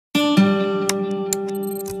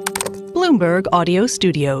Bloomberg Audio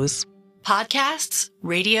Studios. Podcasts,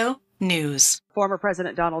 radio, news. Former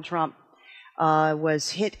President Donald Trump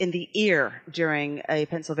was hit in the ear during a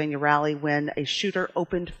Pennsylvania rally when a shooter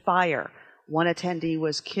opened fire. One attendee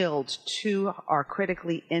was killed. 2 are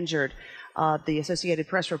critically injured. The Associated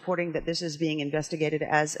Press reporting that this is being investigated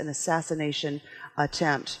as an assassination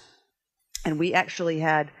attempt. And we actually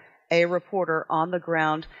had a reporter on the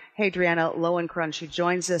ground, Hadriana Lowenkron. She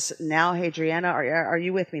joins us now. Hadriana, are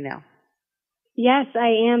you with me now? Yes,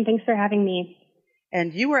 I am. Thanks for having me.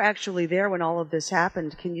 And you were actually there when all of this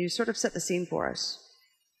happened. Can you sort of set the scene for us?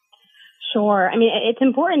 Sure. I mean, it's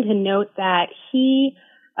important to note that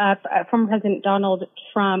former President Donald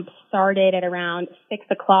Trump started at around 6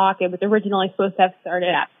 o'clock. It was originally supposed to have started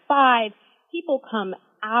at 5. People come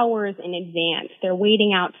hours in advance. They're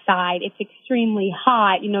waiting outside. It's extremely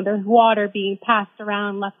hot. You know, there's water being passed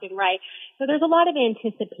around left and right. So there's a lot of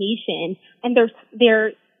anticipation, and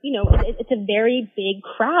it's a very big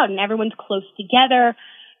crowd, and everyone's close together.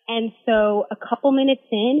 And so a couple minutes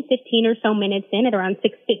in, 15 or so minutes in, at around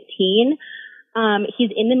 6:15, he's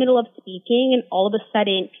in the middle of speaking, and all of a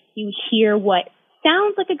sudden you hear what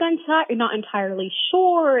sounds like a gunshot. You're not entirely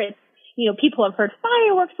sure. It's, people have heard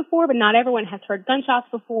fireworks before, but not everyone has heard gunshots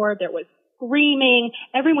before. There was screaming.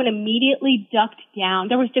 Everyone immediately ducked down.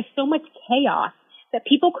 There was just so much chaos that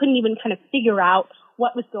people couldn't even kind of figure out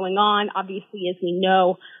what was going on. Obviously, as we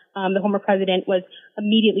know, the former president was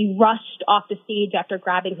immediately rushed off the stage after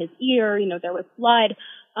grabbing his ear. There was blood.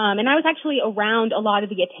 And I was actually around a lot of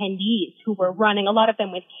the attendees who were running, a lot of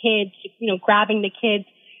them with kids, grabbing the kids.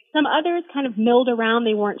 Some others kind of milled around.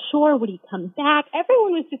 They weren't sure. Would he come back?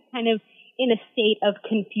 Everyone was just kind of in a state of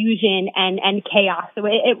confusion and chaos. So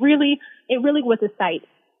it really was a sight.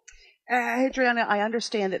 Adriana, I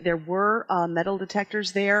understand that there were metal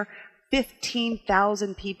detectors there.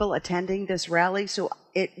 15,000 people attending this rally. So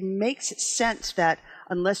it makes sense that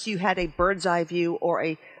unless you had a bird's eye view or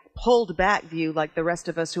a pulled back view like the rest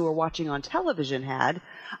of us who were watching on television had,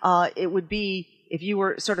 it would be, if you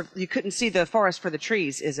were you couldn't see the forest for the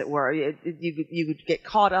trees, as it were. You would get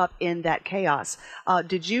caught up in that chaos.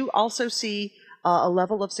 Did you also see a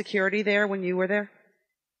level of security there when you were there?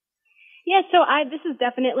 Yeah, so this is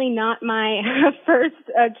definitely not my first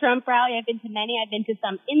Trump rally. I've been to many. I've been to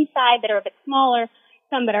some inside that are a bit smaller,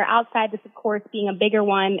 some that are outside. This, of course, being a bigger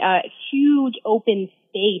one, huge open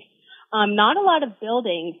space, not a lot of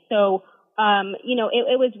buildings. So,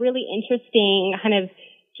 it was really interesting kind of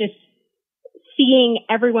just seeing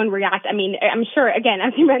everyone react. I mean, I'm sure, again,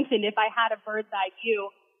 as you mentioned, if I had a bird's eye view,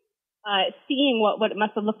 seeing what it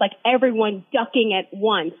must have looked like, everyone ducking at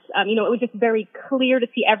once. It was just very clear to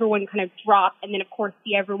see everyone kind of drop, and then, of course,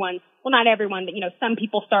 see everyone, well, not everyone, but, some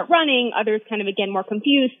people start running, others kind of, again, more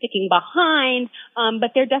confused, sticking behind.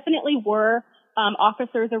 But there definitely were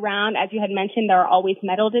officers around. As you had mentioned, there are always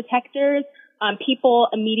metal detectors. People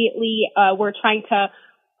immediately were trying to,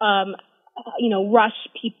 rush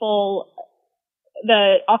people.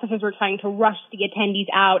 The officers were trying to rush the attendees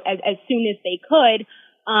out as soon as they could.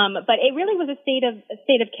 But it really was a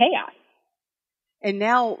state of chaos. And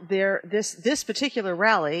now this particular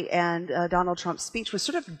rally and Donald Trump's speech was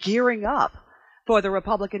sort of gearing up for the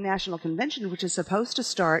Republican National Convention, which is supposed to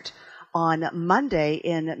start on Monday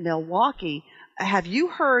in Milwaukee. Have you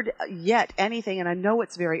heard yet anything, and I know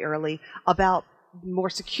it's very early, about more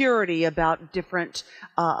security, about a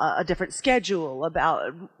different schedule,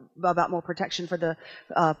 about more protection for the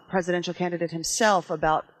presidential candidate himself,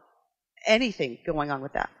 about anything going on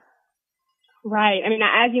with that? Right. I mean,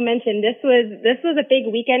 as you mentioned, this was a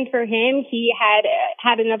big weekend for him. He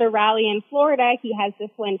had another rally in Florida. He has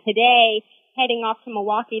this one today, heading off to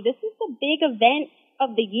Milwaukee. This is the big event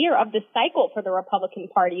of the year, of the cycle for the Republican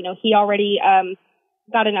Party. He already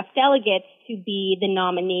got enough delegates to be the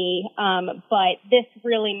nominee, but this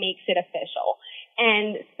really makes it official.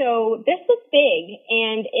 And so this was big.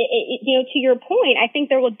 And, to your point, I think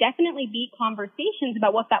there will definitely be conversations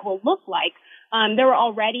about what that will look like. There were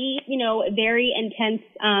already, very intense,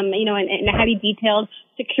 and heavy detailed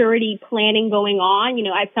security planning going on.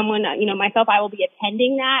 As someone, myself, I will be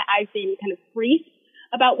attending that. I've been kind of briefed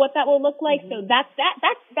about what that will look like. Mm-hmm. So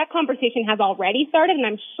that conversation has already started, and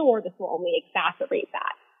I'm sure this will only exacerbate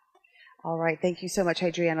that. All right. Thank you so much,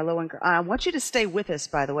 Hadriana Lowenkron. I want you to stay with us,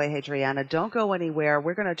 by the way, Hadriana. Don't go anywhere.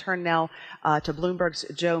 We're going to turn now to Bloomberg's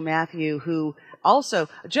Joe Mathieu, who also...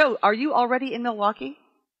 Joe, are you already in Milwaukee?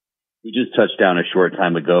 We just touched down a short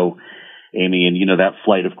time ago, Amy, and, that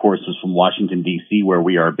flight, of course, was from Washington, D.C., where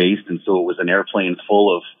we are based, and so it was an airplane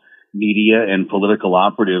full of media and political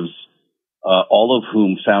operatives, all of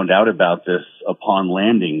whom found out about this upon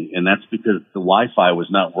landing, and that's because the Wi-Fi was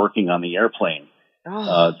not working on the airplane.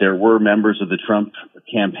 There were members of the Trump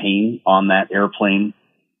campaign on that airplane,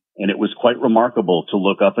 and it was quite remarkable to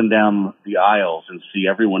look up and down the aisles and see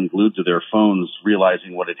everyone glued to their phones,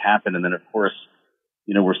 realizing what had happened. And then, of course,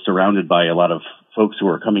 we're surrounded by a lot of folks who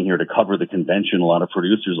are coming here to cover the convention, a lot of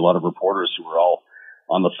producers, a lot of reporters who are all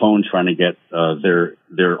on the phone trying to get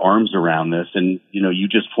their arms around this. And, you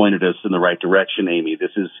just pointed us in the right direction, Amy.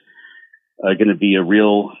 This is going to be a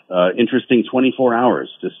real interesting 24 hours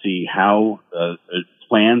to see how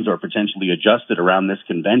plans are potentially adjusted around this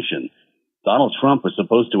convention. Donald Trump was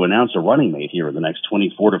supposed to announce a running mate here in the next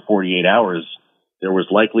 24 to 48 hours. There was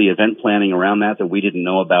likely event planning around that we didn't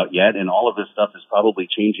know about yet, and all of this stuff is probably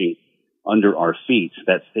changing under our feet.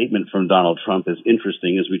 That statement from Donald Trump is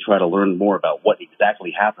interesting as we try to learn more about what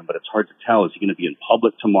exactly happened, but it's hard to tell. Is he going to be in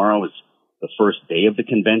public tomorrow? Is the first day of the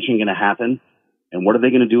convention going to happen? And what are they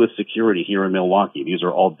going to do with security here in Milwaukee? These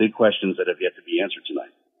are all big questions that have yet to be answered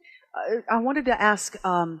tonight. I wanted to ask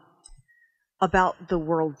about the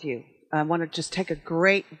worldview. I want to just take a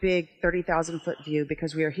great big 30,000-foot view,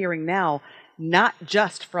 because we are hearing now not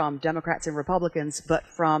just from Democrats and Republicans, but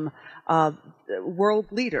from world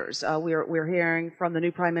leaders. We're hearing from the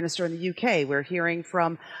new prime minister in the UK. We're hearing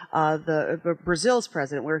from Brazil's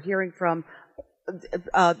president. We're hearing from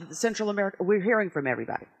Central America. We're hearing from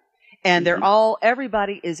everybody. And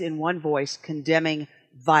everybody is in one voice condemning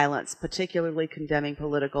violence, particularly condemning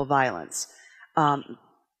political violence.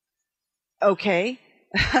 Okay.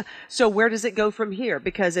 So where does it go from here?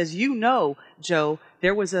 Because as you know, Joe,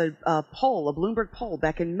 there was a Bloomberg poll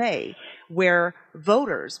back in May, where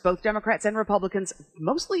voters, both Democrats and Republicans,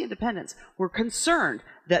 mostly independents, were concerned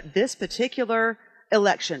that this particular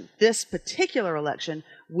election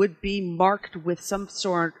would be marked with some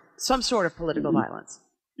sort of political violence.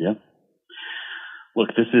 Yeah. Look,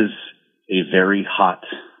 this is a very hot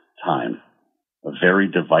time, a very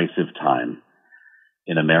divisive time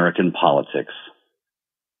in American politics.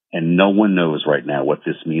 And no one knows right now what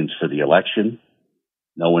this means for the election.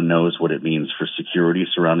 No one knows what it means for security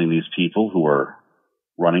surrounding these people who are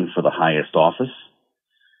running for the highest office.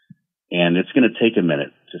 And it's going to take a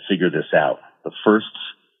minute to figure this out. The first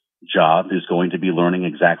job is going to be learning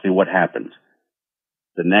exactly what happened.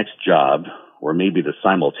 The next job, or maybe the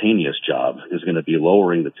simultaneous job, is going to be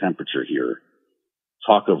lowering the temperature here.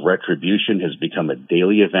 Talk of retribution has become a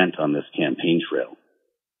daily event on this campaign trail.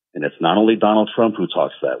 And it's not only Donald Trump who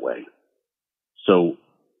talks that way. So,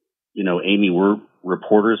 Amy, we're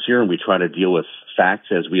reporters here, and we try to deal with facts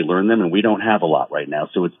as we learn them, and we don't have a lot right now.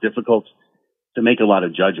 So it's difficult to make a lot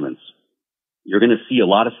of judgments. You're going to see a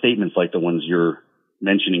lot of statements like the ones you're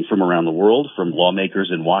mentioning from around the world, from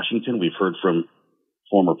lawmakers in Washington. We've heard from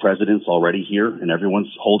former presidents already here, and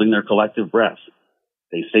everyone's holding their collective breath.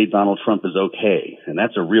 They say Donald Trump is okay, and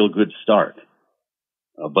that's a real good start.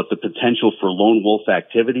 But the potential for lone wolf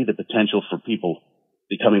activity, the potential for people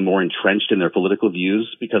becoming more entrenched in their political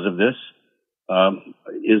views because of this,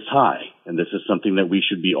 is high. And this is something that we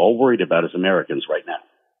should be all worried about as Americans right now.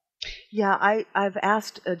 Yeah, I've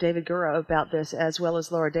asked David Gura about this, as well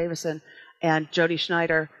as Laura Davison and Jody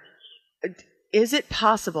Schneider. Is it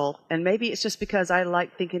possible, and maybe it's just because I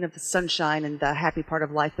like thinking of the sunshine and the happy part of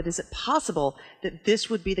life, but is it possible that this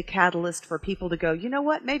would be the catalyst for people to go, you know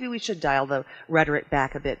what, maybe we should dial the rhetoric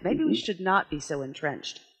back a bit. Maybe we should not be so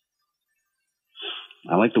entrenched.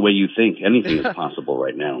 I like the way you think. Anything is possible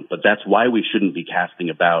right now. But that's why we shouldn't be casting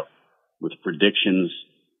about with predictions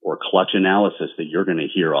or clutch analysis that you're going to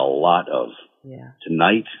hear a lot of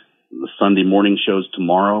tonight, the Sunday morning shows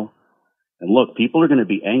tomorrow. And look, people are going to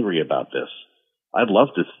be angry about this. I'd love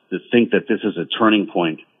to think that this is a turning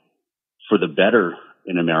point for the better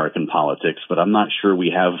in American politics, but I'm not sure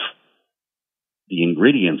we have the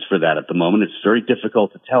ingredients for that at the moment. It's very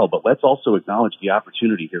difficult to tell, but let's also acknowledge the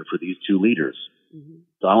opportunity here for these two leaders. Mm-hmm.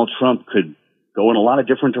 Donald Trump could go in a lot of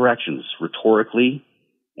different directions rhetorically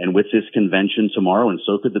and with this convention tomorrow, and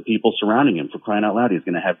so could the people surrounding him. For crying out loud, he's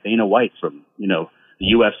going to have Dana White from, the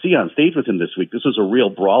UFC on stage with him this week. This was a real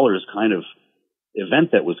brawlers kind of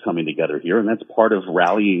event that was coming together here, and that's part of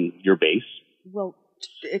rallying your base. Well,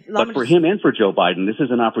 but for him and for Joe Biden, this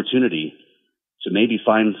is an opportunity to maybe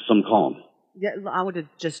find some calm. Yeah, I want to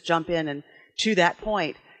just jump in, and to that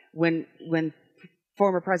point, when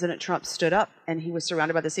former President Trump stood up and he was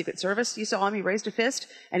surrounded by the Secret Service, you saw him, he raised a fist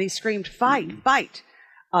and he screamed, fight, fight.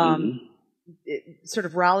 Sort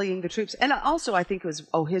of rallying the troops. And also I think it was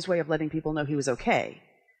his way of letting people know he was okay.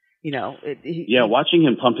 Watching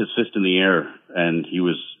him pump his fist in the air, and he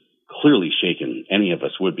was clearly shaken. Any of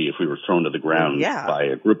us would be if we were thrown to the ground by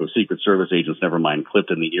a group of Secret Service agents, never mind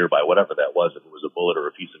clipped in the ear by whatever that was, if it was a bullet or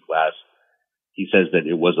a piece of glass. He says that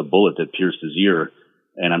it was a bullet that pierced his ear,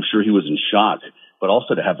 and I'm sure he was in shock. but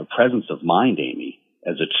also to have the presence of mind, Amy,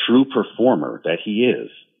 as a true performer that he is,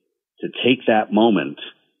 to take that moment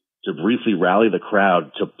to briefly rally the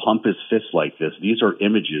crowd, to pump his fist like this. These are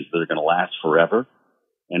images that are going to last forever,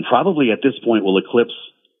 and probably at this point will eclipse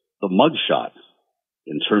the mugshot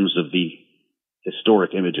in terms of the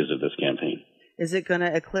historic images of this campaign. Is it going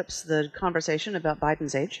to eclipse the conversation about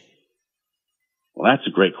Biden's age? Well, that's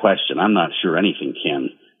a great question. I'm not sure anything can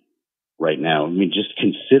right now. I mean, just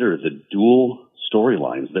consider the dual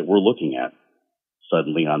storylines that we're looking at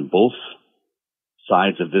suddenly on both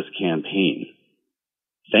sides of this campaign.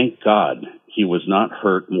 Thank God he was not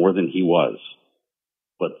hurt more than he was.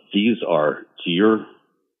 But these are, to your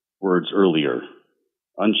words earlier,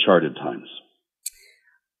 uncharted times.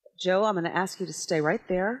 Joe, I'm going to ask you to stay right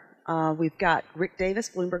there. We've got Rick Davis,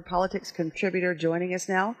 Bloomberg Politics contributor, joining us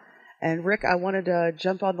now. And Rick, I wanted to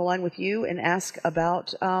jump on the line with you and ask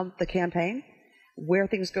about the campaign, where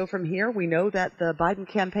things go from here. We know that the Biden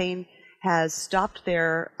campaign has stopped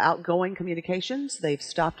their outgoing communications. They've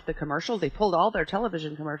stopped the commercials. They pulled all their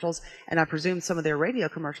television commercials, and I presume some of their radio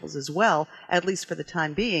commercials as well, at least for the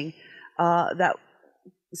time being. That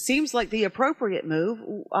seems like the appropriate move.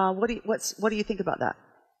 What do you think about that?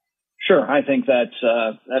 Sure, I think that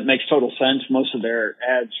makes total sense. Most of their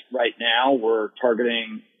ads right now were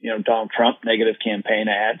targeting, Donald Trump, negative campaign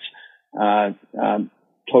ads.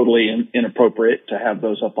 Totally inappropriate to have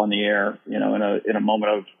those up on the air, in a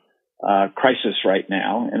moment of crisis right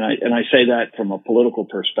now. And I say that from a political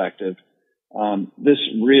perspective. This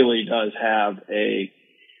really does have a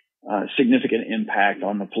significant impact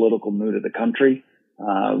on the political mood of the country.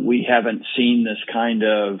 We haven't seen this kind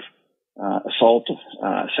of assault,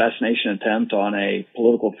 assassination attempt on a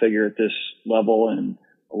political figure at this level in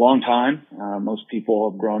a long time. Most people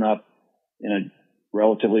have grown up in a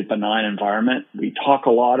relatively benign environment. We talk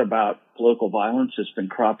a lot about political violence. It's been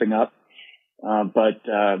cropping up. But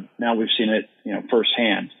now we've seen it,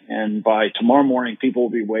 firsthand. And by tomorrow morning, people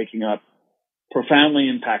will be waking up profoundly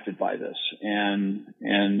impacted by this.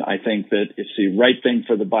 And I think that it's the right thing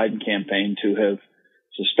for the Biden campaign to have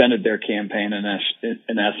suspended their campaign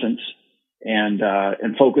in essence,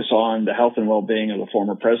 and focus on the health and well-being of the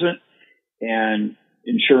former president and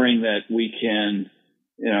ensuring that we can,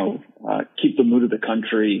 keep the mood of the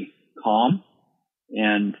country calm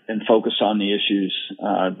and focus on the issues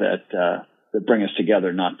that bring us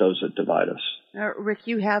together, not those that divide us. Rick,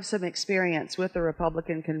 you have some experience with the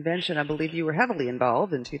Republican convention. I believe you were heavily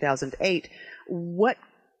involved in 2008.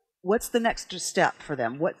 What's the next step for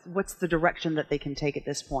them? What's the direction that they can take at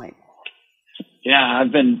this point? Yeah,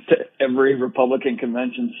 I've been to every Republican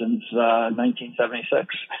convention since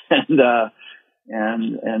 1976,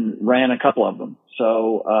 and ran a couple of them.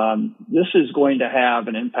 So this is going to have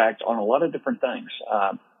an impact on a lot of different things.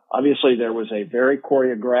 Obviously, there was a very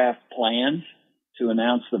choreographed plan to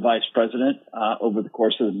announce the vice president over the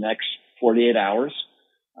course of the next 48 hours.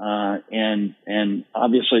 And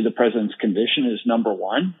obviously the president's condition is number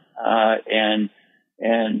one. And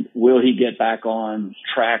will he get back on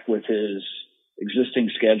track with his existing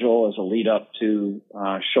schedule as a lead up to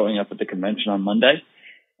showing up at the convention on Monday?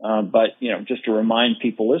 But just to remind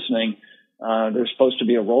people listening, there's supposed to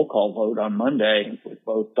be a roll call vote on Monday with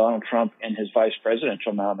both Donald Trump and his vice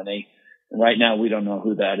presidential nominee. And right now we don't know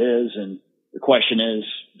who that is. And the question is,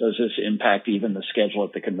 does this impact even the schedule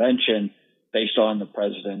at the convention based on the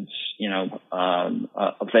president's,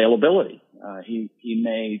 availability? He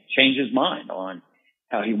may change his mind on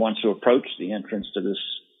how he wants to approach the entrance to this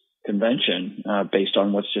convention based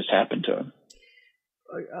on what's just happened to him.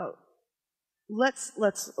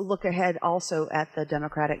 Let's look ahead also at the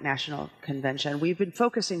Democratic National Convention. We've been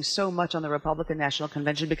focusing so much on the Republican National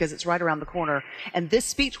Convention because it's right around the corner, and this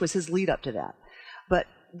speech was his lead up to that. But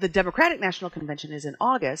the Democratic National Convention is in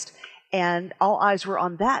August, and all eyes were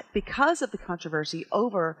on that because of the controversy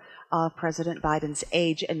over President Biden's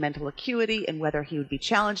age and mental acuity and whether he would be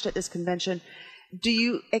challenged at this convention. Do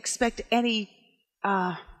you expect any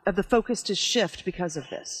of the focus to shift because of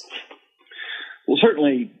this? Well,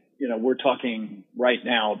 certainly, we're talking right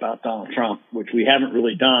now about Donald Trump, which we haven't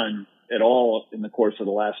really done at all in the course of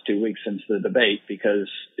the last 2 weeks since the debate, because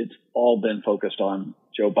it's all been focused on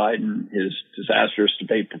Joe Biden, his disastrous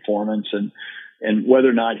debate performance, and whether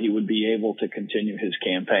or not he would be able to continue his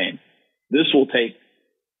campaign. This will take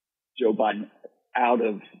Joe Biden out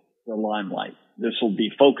of the limelight. This will be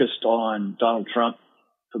focused on Donald Trump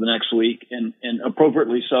for the next week, and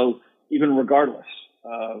appropriately so, even regardless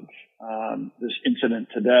of this incident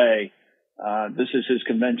today. This is his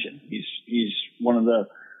convention. He's one of the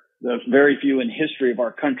very few in history of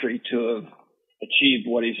our country to have achieved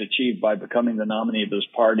what he's achieved by becoming the nominee of his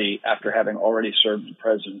party after having already served the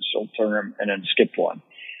presidential term and then skipped one.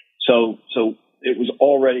 So it was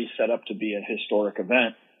already set up to be a historic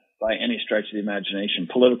event by any stretch of the imagination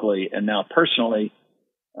politically. And now personally,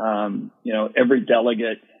 every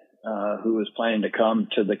delegate who is planning to come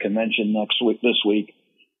to the convention this week,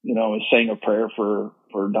 is saying a prayer for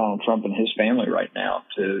Donald Trump and his family right now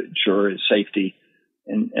to ensure his safety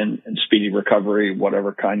and speedy recovery,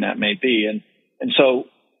 whatever kind that may be. And so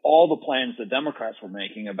all the plans the Democrats were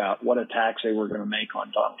making about what attacks they were going to make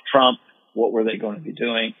on Donald Trump, what were they going to be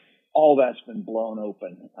doing, all that's been blown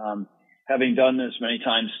open. Having done this many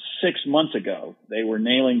times 6 months ago, they were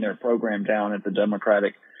nailing their program down at the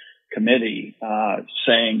Democratic committee,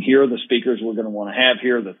 saying, here are the speakers we're going to want to have,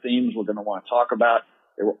 here are the themes we're going to want to talk about.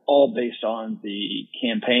 They were all based on the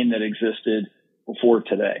campaign that existed before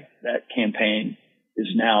today. That campaign is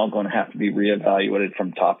now going to have to be reevaluated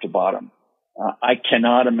from top to bottom. I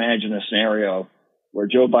cannot imagine a scenario where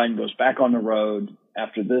Joe Biden goes back on the road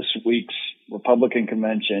after this week's Republican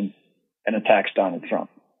convention and attacks Donald Trump.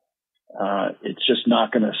 It's just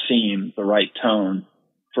not going to seem the right tone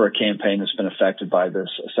for a campaign that's been affected by this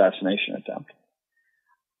assassination attempt.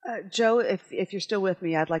 Joe, if you're still with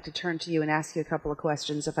me, I'd like to turn to you and ask you a couple of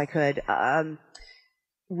questions, if I could.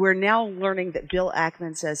 We're now learning that Bill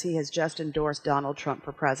Ackman says he has just endorsed Donald Trump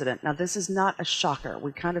for president. Now, this is not a shocker.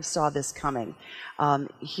 We kind of saw this coming.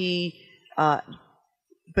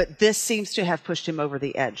 But this seems to have pushed him over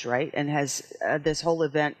the edge, right? And has this whole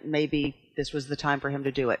event, maybe this was the time for him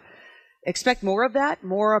to do it. Expect more of that?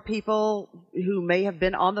 More of people who may have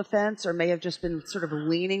been on the fence or may have just been sort of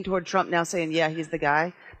leaning toward Trump now saying, yeah, he's the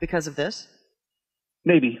guy because of this?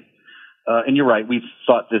 Maybe. And you're right. We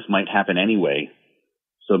thought this might happen anyway.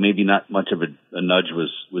 So maybe not much of a nudge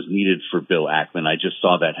was needed for Bill Ackman. I just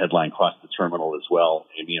saw that headline cross the terminal as well,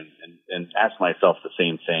 Amy, and asked myself the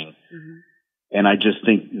same thing. Mm-hmm. And I just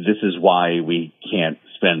think this is why we can't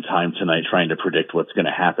spend time tonight trying to predict what's going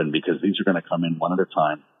to happen, because these are going to come in one at a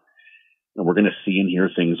time. And we're going to see and hear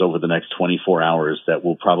things over the next 24 hours that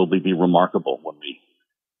will probably be remarkable when we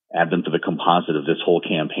add them to the composite of this whole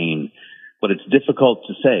campaign. But it's difficult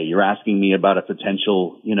to say. You're asking me about a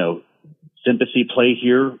potential, sympathy play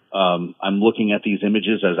here. I'm looking at these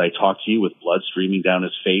images as I talk to you with blood streaming down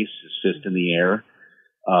his face, his fist in the air.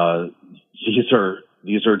 These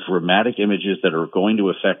are dramatic images that are going to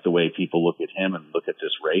affect the way people look at him and look at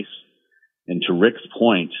this race. And to Rick's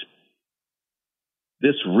point,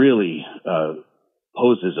 this really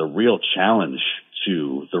poses a real challenge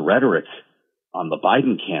to the rhetoric on the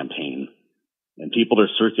Biden campaign. And people are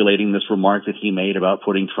circulating this remark that he made about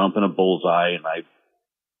putting Trump in a bullseye. And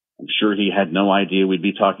I'm sure he had no idea we'd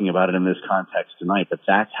be talking about it in this context tonight, but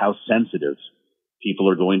that's how sensitive people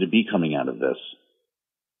are going to be coming out of this.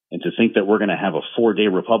 And to think that we're going to have a 4-day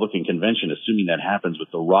Republican convention, assuming that happens with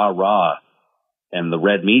the rah-rah and the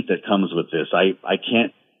red meat that comes with this, I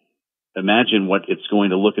can't imagine what it's going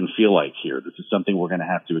to look and feel like here. This is something we're going to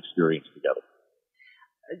have to experience together.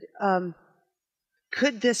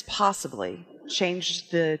 Could this possibly change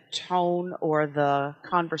the tone or the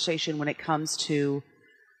conversation when it comes to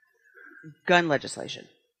gun legislation?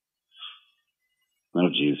 Oh,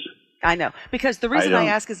 geez. I know. Because the reason I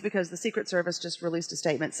ask is because the Secret Service just released a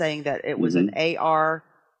statement saying that it was an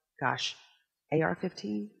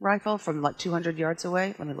AR-15 rifle from like 200 yards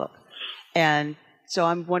away. Let me look. And so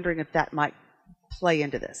I'm wondering if that might play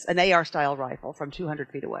into this. An AR-style rifle from 200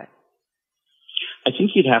 feet away. I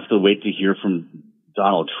think you'd have to wait to hear from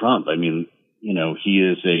Donald Trump. I mean, he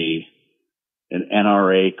is an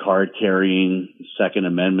NRA card-carrying Second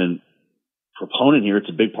Amendment proponent here. It's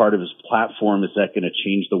a big part of his platform. Is that going to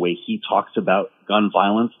change the way he talks about gun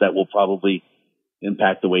violence? That will probably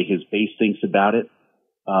impact the way his base thinks about it.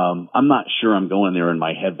 I'm not sure I'm going there in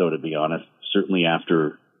my head, though, to be honest. Certainly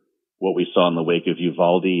after what we saw in the wake of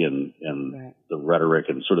Uvalde and right. The rhetoric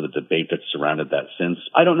and sort of the debate that's surrounded that since.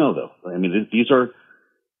 I don't know, though. I mean, these are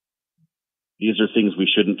things we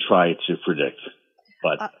shouldn't try to predict.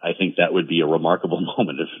 But I think that would be a remarkable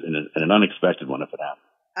moment and an unexpected one if it happened.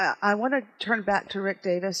 I want to turn back to Rick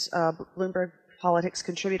Davis, Bloomberg politics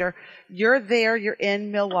contributor. You're there. You're in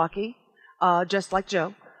Milwaukee, just like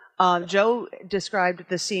Joe. Joe described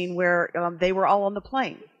the scene where they were all on the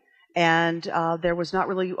plane, and there was not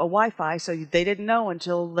really a Wi-Fi, so they didn't know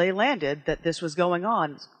until they landed that this was going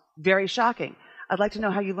on. Very shocking. I'd like to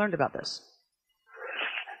know how you learned about this.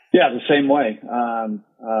 Yeah, the same way.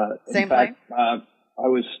 Same plane? I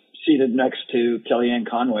was seated next to Kellyanne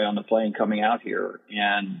Conway on the plane coming out here,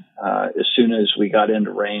 and as soon as we got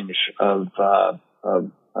into range of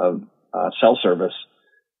cell service,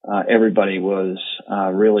 everybody was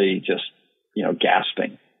really just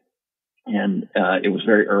gasping. And it was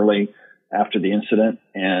very early after the incident,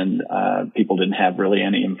 and people didn't have really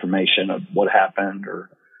any information of what happened or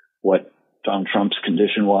what Donald Trump's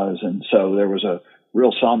condition was. And so there was a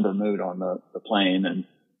real somber mood on the plane, and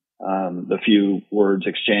the few words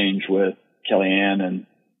exchanged with Kellyanne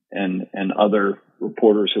and other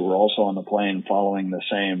reporters who were also on the plane following the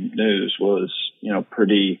same news was,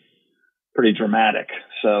 pretty dramatic.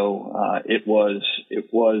 So it was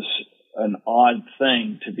an odd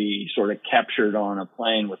thing to be sort of captured on a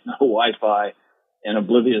plane with no Wi-Fi and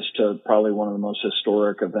oblivious to probably one of the most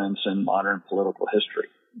historic events in modern political history.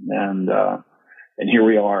 And here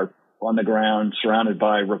we are on the ground, surrounded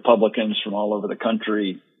by Republicans from all over the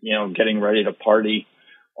country, getting ready to party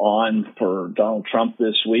on for Donald Trump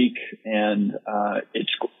this week. And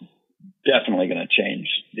it's definitely going to change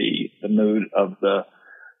the mood of the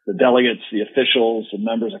delegates, the officials, the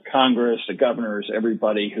members of Congress, the governors,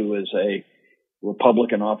 everybody who is a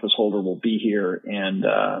Republican office holder will be here and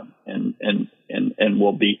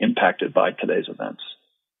will be impacted by today's events.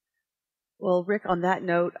 Well, Rick, on that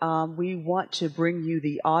note, we want to bring you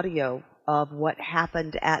the audio of what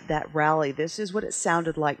happened at that rally. This is what it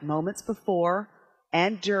sounded like moments before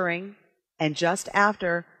and during and just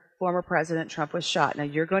after former President Trump was shot. Now,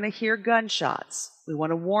 you're going to hear gunshots. We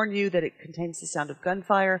want to warn you that it contains the sound of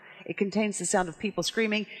gunfire. It contains the sound of people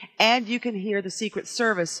screaming, and you can hear the Secret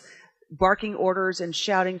Service barking orders and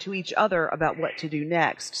shouting to each other about what to do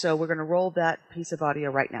next. So we're going to roll that piece of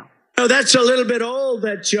audio right now. Oh, that's a little bit old,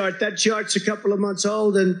 that chart. That chart's a couple of months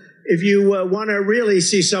old, and if you want to really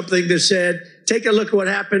see something that said, take a look at what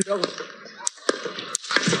happened.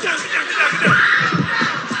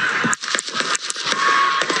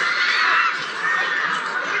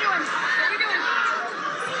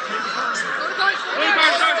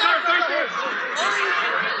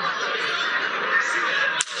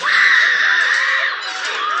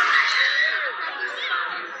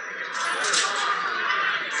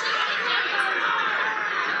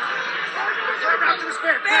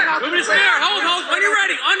 Move to spare. Hold. When you're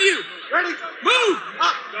ready. On you. Ready? Move.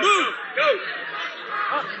 Up. Move. Go.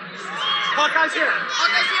 Up. Hawkeye's here.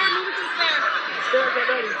 Hawkeye's here. Move to spare. Spare, get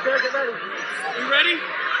ready. Spare, get ready. You ready?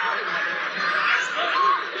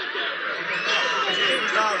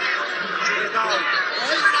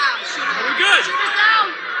 Are we good? Shooters down.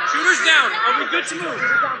 Shooters down. Are we good to move?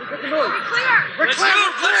 We're good to move. We're clear. We're clear.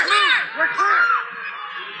 Let's move. We're clear.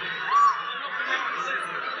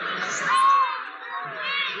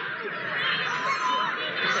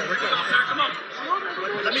 Come on.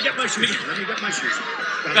 Let me get my shoes.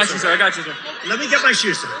 I got you, sir. Let me get my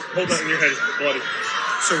shoes. Hold on, your head is bloody.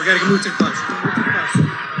 So we got to move to the bus.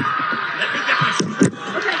 Let me get my shoes.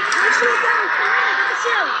 Okay, my shoes down.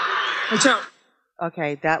 Watch out.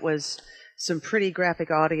 Okay, that was some pretty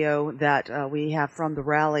graphic audio that we have from the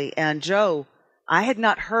rally. And Joe, I had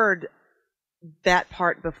not heard that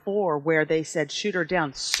part before where they said shoot her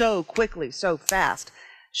down so quickly, so fast.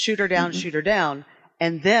 Shoot her down, shoot her down.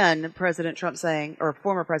 And then President Trump saying, or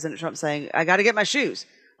former President Trump saying, I got to get my shoes.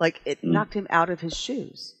 Like, it knocked him out of his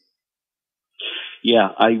shoes. Yeah,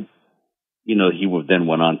 he would then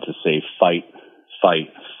went on to say, fight,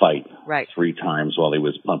 right, 3 times while he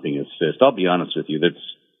was pumping his fist. I'll be honest with you, that's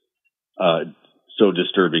so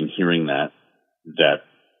disturbing hearing that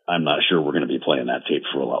I'm not sure we're going to be playing that tape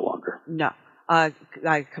for a lot longer. No, I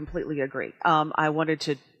completely agree.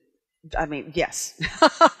 Yes,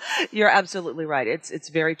 you're absolutely right. It's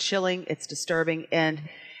very chilling. It's disturbing. And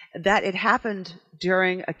that it happened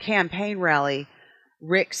during a campaign rally,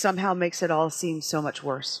 Rick, somehow makes it all seem so much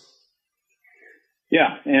worse.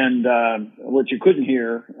 Yeah. And what you couldn't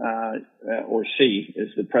hear or see is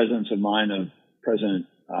the presence of mind of President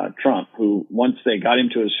Trump, who once they got him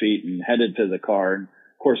to his feet and headed to the car, and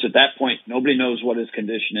of course, at that point, nobody knows what his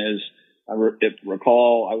condition is. I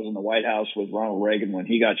recall I was in the White House with Ronald Reagan when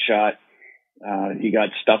he got shot. He got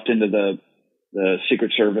stuffed into the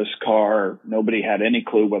Secret Service car. Nobody had any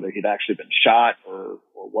clue whether he'd actually been shot or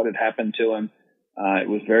what had happened to him. It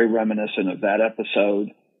was very reminiscent of that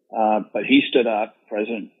episode. But he stood up,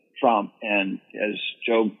 President Trump, and as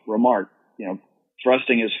Joe remarked,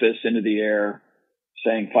 thrusting his fist into the air,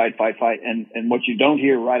 saying fight, fight, fight. And what you don't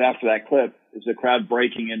hear right after that clip is the crowd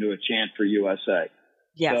breaking into a chant for USA.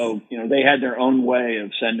 Yes. So, they had their own way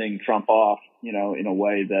of sending Trump off, in a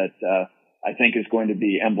way that I think is going to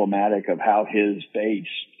be emblematic of how his base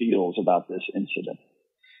feels about this incident.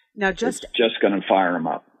 Now, it's just going to fire him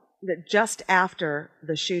up. Just after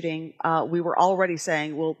the shooting, we were already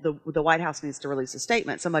saying, well, the White House needs to release a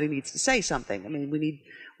statement. Somebody needs to say something. I mean, we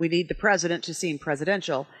need the president to seem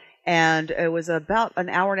presidential. And it was about an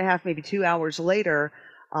hour and a half, maybe 2 hours later,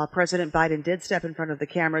 President Biden did step in front of the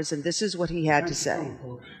cameras, and this is what he had to say.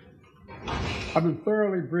 I've been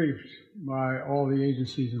thoroughly briefed by all the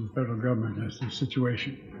agencies in the federal government as to the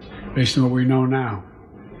situation, based on what we know now.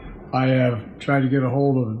 I have tried to get a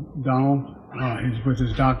hold of Donald. He's with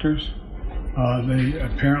his doctors.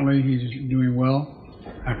 Apparently he's doing well.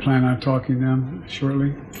 I plan on talking to them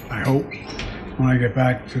shortly, I hope, when I get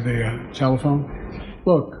back to the telephone.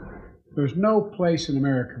 Look, there's no place in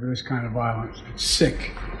America for this kind of violence. It's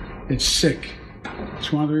sick. It's sick.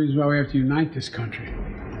 It's one of the reasons why we have to unite this country.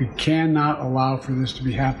 We cannot allow for this to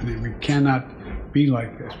be happening. We cannot be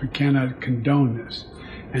like this. We cannot condone this.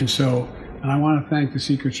 And I want to thank the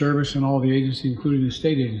Secret Service and all the agencies, including the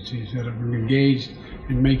state agencies, that have been engaged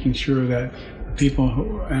in making sure that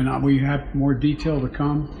people and we have more detail to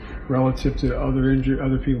come relative to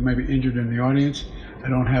other people maybe injured in the audience. I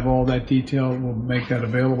don't have all that detail. We'll make that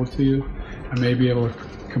available to you. I may be able to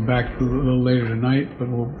come back a little later tonight, but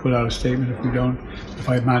we'll put out a statement if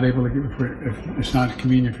I'm not able to, if it's not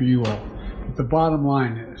convenient for you all. But the bottom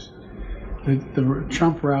line is that the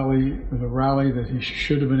Trump rally was a rally that he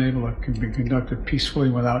should have been able to be conducted peacefully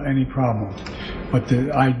without any problem. But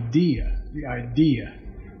the idea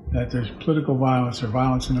that there's political violence or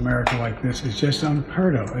violence in America like this is just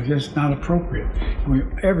unheard of. It's just not appropriate.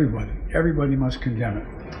 Everybody must condemn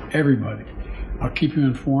it. Everybody. I'll keep you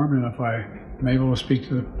informed, and if I'm able to speak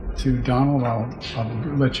to Donald, I'll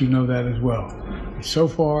let you know that as well. So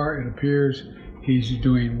far, it appears he's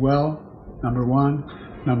doing well, number one.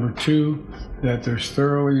 Number two, that they're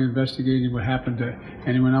thoroughly investigating what happened to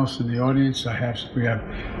anyone else in the audience. We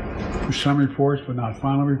have some reports, but not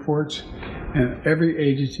final reports. And every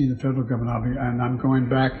agency in the federal government, I'm going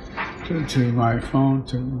back to my phone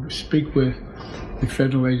to speak with the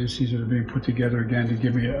federal agencies that are being put together again to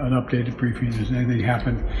give me an updated briefing. Has anything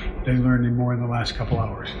happened? They learned any more in the last couple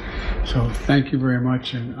hours. So thank you very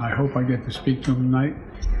much, and I hope I get to speak to them tonight,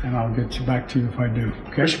 and I'll get back to you if I do.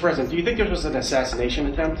 Okay? Mr. President, do you think this was an assassination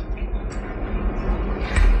attempt?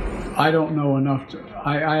 I don't know enough.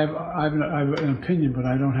 I have an opinion, but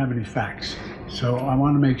I don't have any facts. So I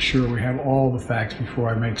want to make sure we have all the facts before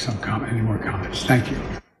I make any more comments. Thank you.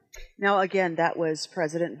 Now, again, that was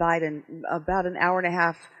President Biden about an hour and a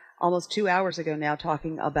half, almost 2 hours ago now,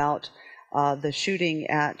 talking about the shooting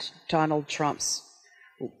at Donald Trump's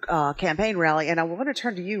campaign rally. And I want to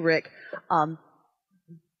turn to you, Rick.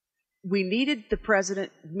 We needed the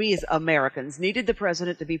president, we as Americans, needed the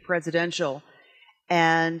president to be presidential,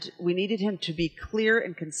 and we needed him to be clear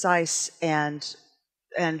and concise and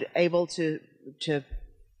able to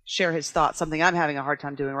share his thoughts, something I'm having a hard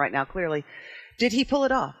time doing right now, clearly. Did he pull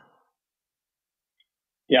it off?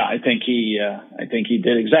 Yeah, I think he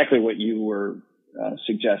did exactly what you were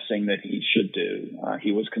suggesting that he should do.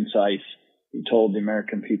 He was concise. He told the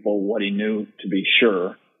American people what he knew to be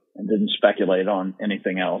sure and didn't speculate on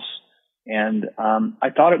anything else. And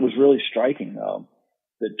I thought it was really striking, though,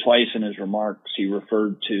 that twice in his remarks he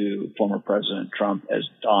referred to former President Trump as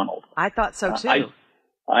Donald. I thought so, too.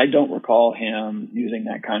 I don't recall him using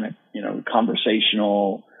that kind of,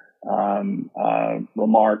 conversational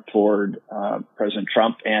remark toward President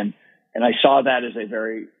Trump, and I saw that as a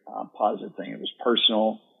very positive thing. It was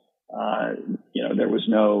personal. There was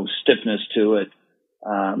no stiffness to it.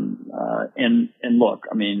 And look,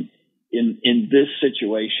 I mean, in this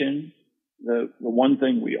situation, the one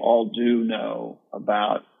thing we all do know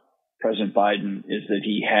about President Biden is that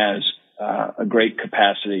he has a great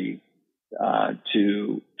capacity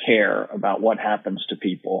to care about what happens to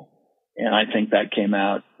people. And I think that came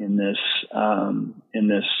out in this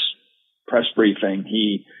press briefing.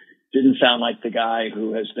 He didn't sound like the guy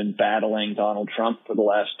who has been battling Donald Trump for the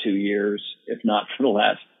last 2 years, if not for the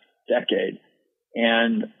last decade,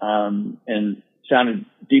 and sounded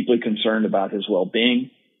deeply concerned about his well-being,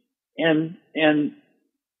 and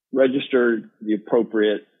registered the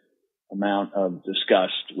appropriate amount of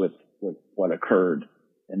disgust with what occurred,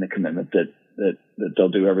 and the commitment that they'll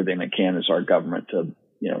do everything they can as our government to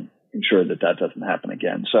ensure that doesn't happen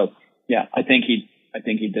again. So yeah, I think he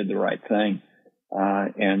did the right thing,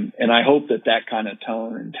 and I hope that kind of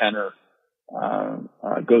tone and tenor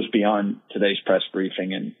goes beyond today's press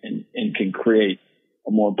briefing and can create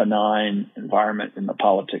a more benign environment in the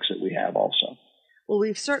politics that we have also. Well,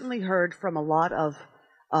 we've certainly heard from a lot of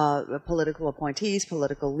political appointees,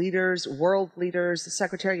 political leaders, world leaders. The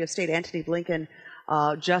Secretary of State Antony Blinken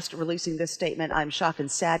just releasing this statement: "I'm shocked and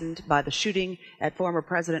saddened by the shooting at former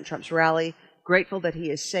President Trump's rally. Grateful that he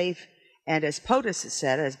is safe. And as POTUS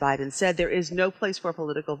said, as Biden said, there is no place for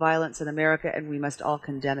political violence in America, and we must all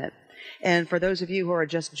condemn it." And for those of you who are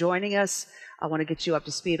just joining us, I want to get you up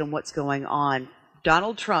to speed on what's going on.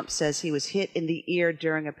 Donald Trump says he was hit in the ear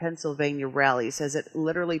during a Pennsylvania rally. He says it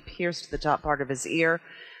literally pierced the top part of his ear.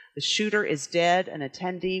 The shooter is dead. An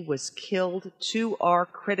attendee was killed. 2 are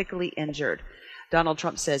critically injured. Donald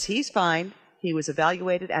Trump says he's fine. He was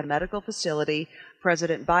evaluated at a medical facility.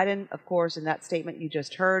 President Biden, of course, in that statement you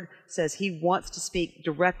just heard, says he wants to speak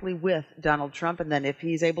directly with Donald Trump, and then if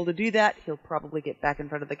he's able to do that, he'll probably get back in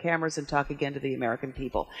front of the cameras and talk again to the American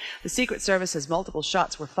people. The Secret Service says multiple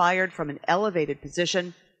shots were fired from an elevated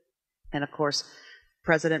position, and of course,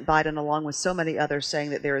 President Biden, along with so many others,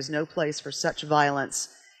 saying that there is no place for such violence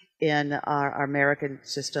in our American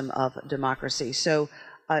system of democracy. So,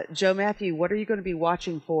 Joe Mathieu, what are you going to be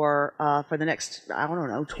watching for the next,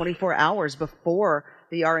 24 hours before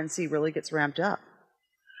the RNC really gets ramped up?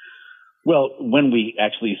 Well, when we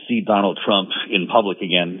actually see Donald Trump in public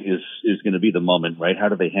again is going to be the moment, right? How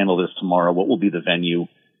do they handle this tomorrow? What will be the venue?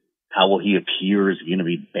 How will he appear? Is he going to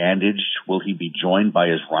be bandaged? Will he be joined by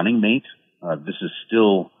his running mate? This is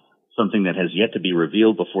still something that has yet to be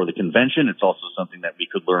revealed before the convention. It's also something that we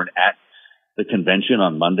could learn at the convention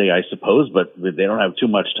on Monday, I suppose, but they don't have too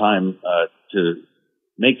much time to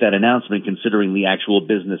make that announcement, considering the actual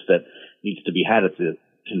business that needs to be had at the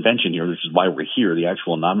convention here, which is why we're here, the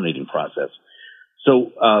actual nominating process.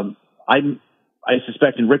 So I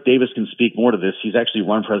suspect, and Rick Davis can speak more to this, he's actually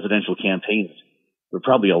run presidential campaigns. There are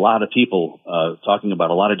probably a lot of people talking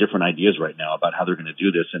about a lot of different ideas right now about how they're going to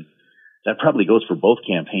do this, and that probably goes for both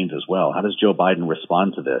campaigns as well. How does Joe Biden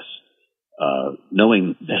respond to this?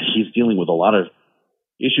 Knowing that he's dealing with a lot of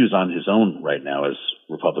issues on his own right now as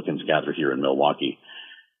Republicans gather here in Milwaukee.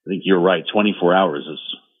 I think you're right. 24 hours is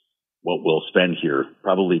what we'll spend here,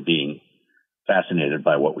 probably being fascinated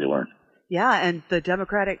by what we learn. Yeah, and the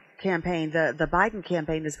Democratic campaign, the Biden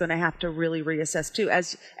campaign, is going to have to really reassess too.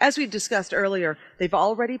 As we discussed earlier, they've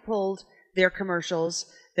already pulled their commercials.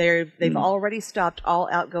 They've already stopped all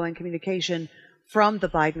outgoing communication from the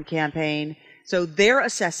Biden campaign. So they're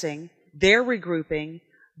assessing. They're regrouping.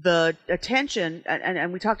 The attention,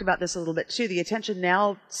 and we talked about this a little bit too, the attention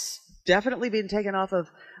now definitely being taken off of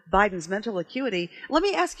Biden's mental acuity. Let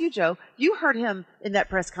me ask you, Joe, you heard him in that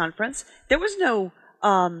press conference. There was no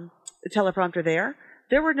teleprompter there.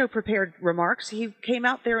 There were no prepared remarks. He came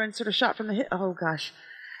out there and sort of shot from the hip. Oh, gosh.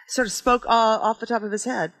 Sort of spoke off the top of his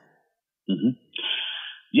head. Mm-hmm.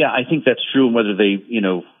 Yeah, I think that's true. And whether they,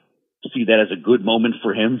 see that as a good moment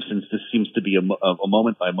for him, since this seems to be a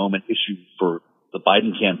moment-by-moment issue for the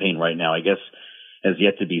Biden campaign right now, I guess, has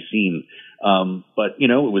yet to be seen. But, it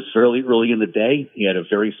was fairly early in the day. He had a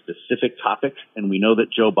very specific topic, and we know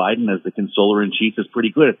that Joe Biden, as the consoler-in-chief, is pretty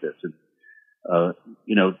good at this. And,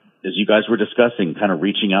 as you guys were discussing, kind of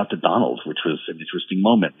reaching out to Donald, which was an interesting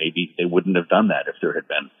moment. Maybe they wouldn't have done that if there had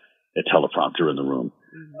been a teleprompter in the room.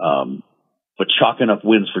 Mm-hmm. But chalking up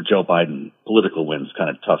wins for Joe Biden, political wins, kind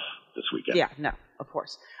of tough this weekend. Yeah, no, of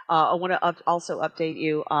course. I want to also update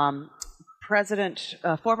you. Former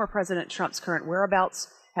President Trump's current whereabouts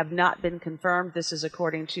have not been confirmed. This is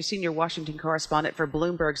according to senior Washington correspondent for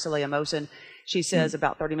Bloomberg, Celia Mosin. She says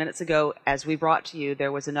about 30 minutes ago, as we brought to you,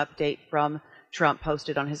 there was an update from Trump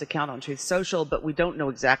posted on his account on Truth Social, but we don't know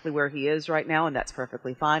exactly where he is right now, and that's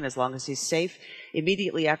perfectly fine as long as he's safe.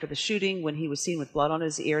 Immediately after the shooting, when he was seen with blood on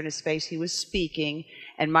his ear and his face, he was speaking,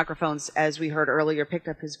 and microphones, as we heard earlier, picked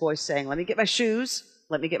up his voice saying, "Let me get my shoes.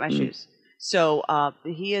 Let me get my shoes." So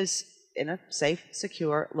he is in a safe,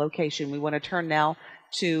 secure location. We want to turn now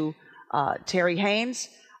to Terry Haynes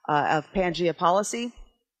of Pangea Policy.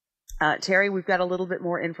 Terry, we've got a little bit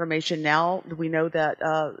more information now. We know that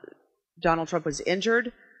Donald Trump was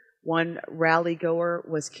injured. One rally goer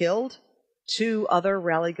was killed. 2 other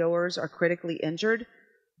rally goers are critically injured.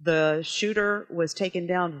 The shooter was taken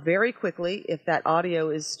down very quickly, if that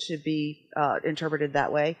audio is to be interpreted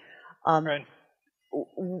that way. Right.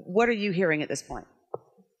 What are you hearing at this point?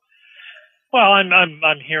 Well,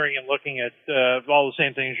 I'm hearing and looking at all the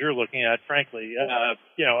same things you're looking at. Frankly, I'm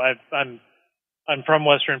from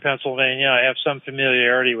Western Pennselsylvania. I have some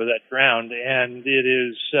familiarity with that ground, and it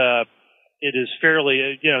is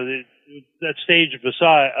fairly, that stage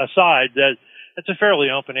aside, that's a fairly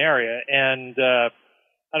open area, and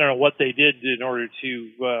I don't know what they did in order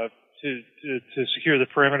to secure the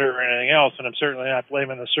perimeter or anything else, and I'm certainly not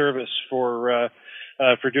blaming the service for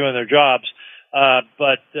doing their jobs.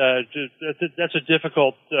 But that's a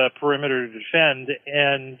difficult perimeter to defend,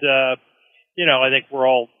 and I think we're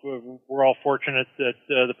all fortunate that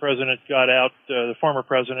the former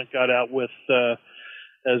president got out with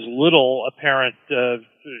as little apparent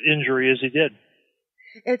injury as he did.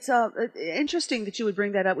 It's interesting that you would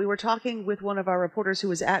bring that up. We were talking with one of our reporters who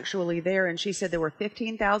was actually there, and she said there were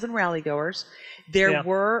 15,000 rally goers. There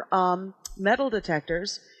were metal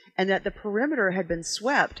detectors, and that the perimeter had been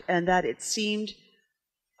swept, and that it seemed,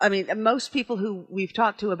 I mean, most people who we've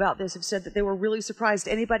talked to about this have said that they were really surprised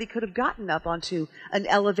anybody could have gotten up onto an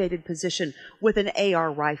elevated position with an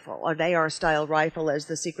AR rifle, an AR-style rifle, as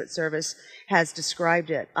the Secret Service has described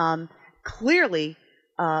it. Clearly,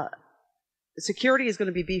 security is going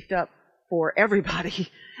to be beefed up for everybody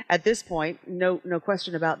at this point, no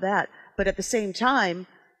question about that. But at the same time,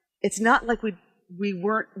 it's not like we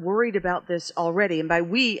weren't worried about this already. And by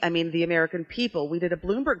we, I mean the American people. We did a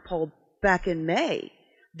Bloomberg poll back in May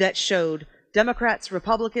that showed Democrats,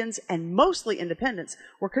 Republicans, and mostly independents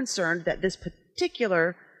were concerned that this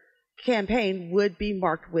particular campaign would be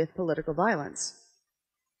marked with political violence.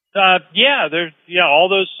 All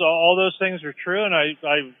those things are true, and I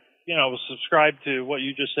subscribe to what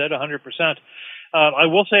you just said 100%. I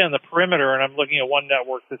will say on the perimeter, and I'm looking at one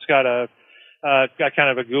network that's got kind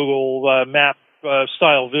of a Google map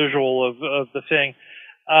style visual of the thing.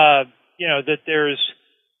 That there's,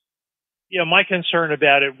 my concern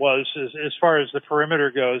about it was, as far as the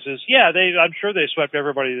perimeter goes, I'm sure they swept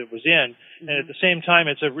everybody that was in, and at the same time,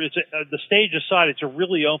 the stage aside, it's a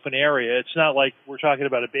really open area. It's not like we're talking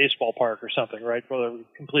about a baseball park or something, right, for a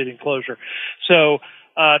complete enclosure. So,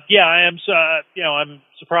 I am, I'm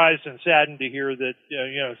surprised and saddened to hear that,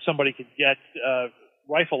 somebody could get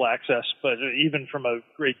rifle access, but even from a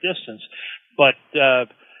great distance. But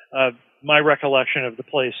my recollection of the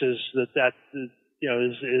place is that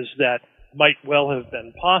is that might well have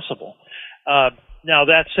been possible. Now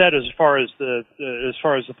that said, as far as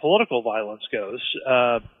the political violence goes,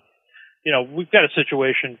 we've got a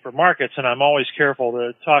situation for markets, and I'm always careful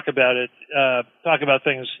to talk about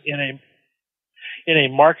things in a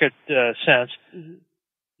market sense. Mm-hmm.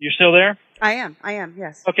 You're still there? I am,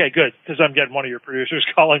 yes. Okay, good, because I'm getting one of your producers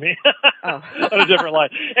calling me on a different line.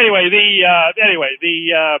 Anyway,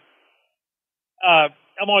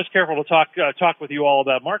 I'm always careful to talk with you all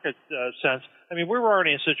about market sense. I mean, we're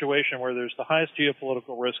already in a situation where there's the highest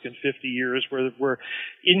geopolitical risk in 50 years, where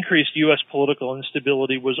increased U.S. political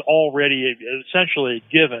instability was already essentially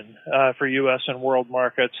given for U.S. and world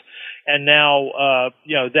markets, and now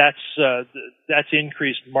that's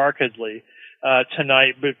increased markedly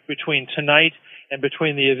tonight. Between tonight and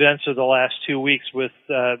between the events of the last 2 weeks with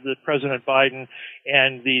the President Biden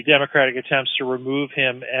and the Democratic attempts to remove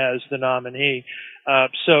him as the nominee.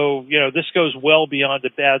 So this goes well beyond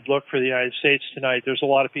a bad look for the United States tonight. There's a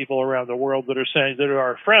lot of people around the world that are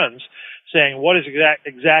our friends, saying what is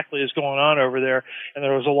exactly is going on over there. And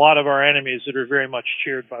there was a lot of our enemies that are very much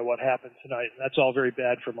cheered by what happened tonight. And that's all very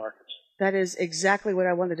bad for markets. That is exactly what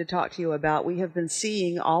I wanted to talk to you about. We have been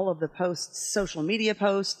seeing all of the posts, social media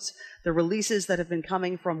posts, the releases that have been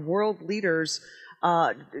coming from world leaders,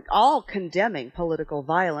 all condemning political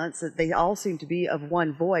violence. They all seem to be of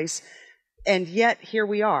one voice. And yet, here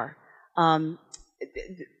we are. And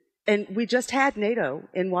we just had NATO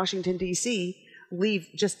in Washington, D.C. leave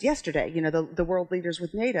just yesterday, the world leaders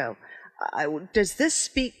with NATO. Does this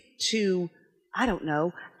speak to, I don't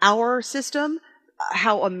know, our system,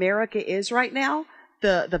 how America is right now,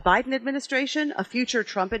 the Biden administration, a future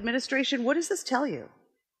Trump administration? What does this tell you?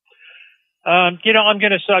 I'm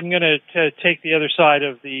going to take the other side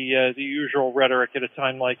of the usual rhetoric at a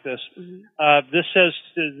time like this. Mm-hmm. This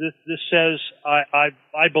says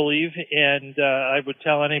I believe, and I would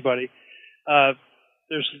tell anybody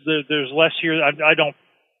there's less here. I don't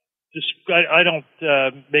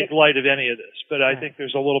make light of any of this, but I think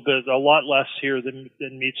there's a lot less here than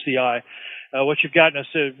meets the eye. What you've got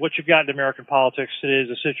in American politics today is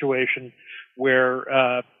a situation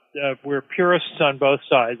where we're purists on both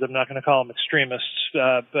sides. I'm not going to call them extremists,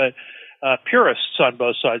 but purists on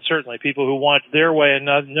both sides, certainly people who want their way and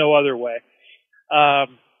no other way, are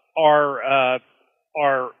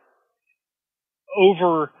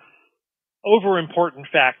over important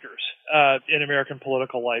factors in American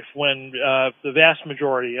political life, when the vast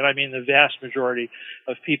majority, and I mean the vast majority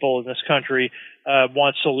of people in this country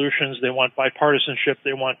want solutions. They want bipartisanship.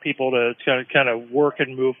 They want people to kind of work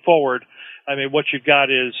and move forward. I mean, what you've got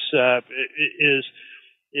is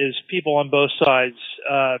people on both sides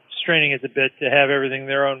straining at the bit to have everything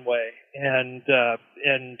their own way, and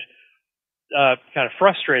kind of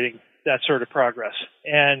frustrating that sort of progress.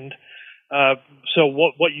 And so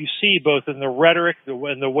what you see both in the rhetoric,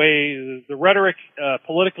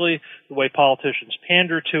 politically, the way politicians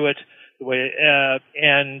pander to it, the way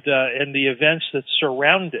and the events that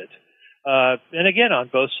surround it. And again, on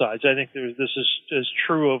both sides, I think this is as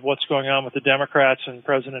true of what's going on with the Democrats and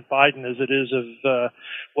President Biden as it is of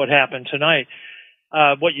what happened tonight.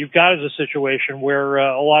 what you've got is a situation where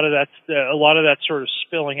a lot of that sort of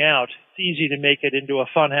spilling out. It's easy to make it into a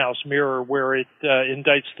funhouse mirror where it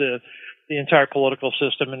indicts the entire political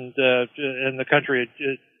system and the country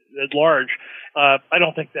at large. I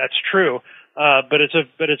don't think that's true, but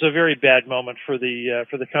it's a very bad moment for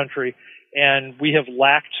the country, and we have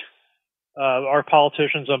lacked. Our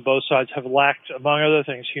politicians on both sides have lacked, among other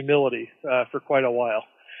things, humility for quite a while,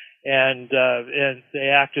 and they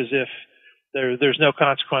act as if there's no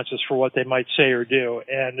consequences for what they might say or do,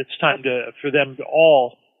 and it's time for them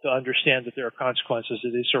all to understand that there are consequences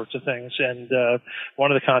to these sorts of things, and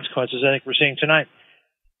one of the consequences I think we're seeing tonight.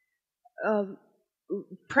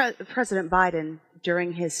 President Biden,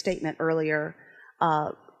 during his statement earlier,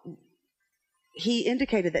 he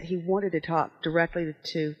indicated that he wanted to talk directly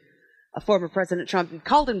to former President Trump, and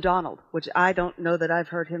called him Donald, which I don't know that I've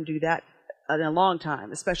heard him do that in a long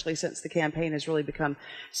time, especially since the campaign has really become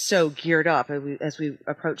so geared up as we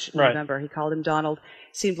approach November. He called him Donald.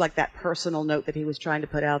 Seemed like that personal note that he was trying to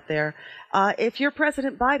put out there. If you're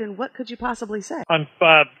President Biden, what could you possibly say? I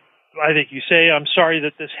think you say, I'm sorry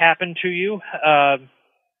that this happened to you. I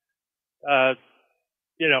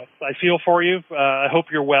feel for you. I hope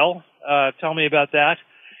you're well. Tell me about that.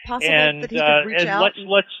 Possible that he could reach out.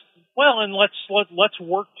 Let's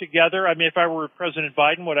work together. I mean, if I were President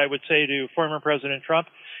Biden, what I would say to former President Trump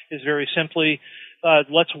is very simply,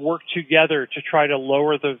 let's work together to try to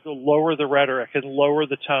lower the rhetoric and lower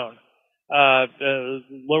the tone,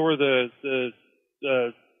 lower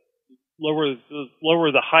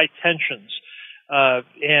the high tensions,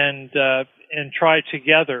 and try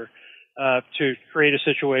together to create a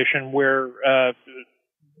situation where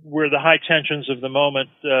the high tensions of the moment,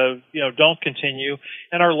 don't continue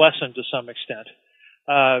and are lessened to some extent.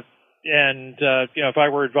 If I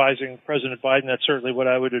were advising President Biden, that's certainly what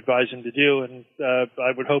I would advise him to do, and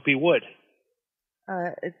I would hope he would.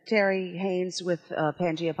 Terry Haynes with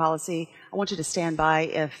Pangea Policy, I want you to stand by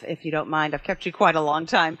if you don't mind. I've kept you quite a long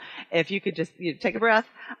time. If you could just take a breath.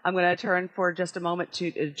 I'm going to turn for just a moment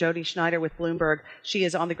to Jody Schneider with Bloomberg. She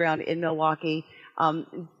is on the ground in Milwaukee.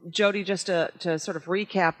 Jody, just to sort of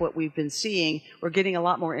recap what we've been seeing, we're getting a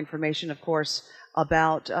lot more information, of course,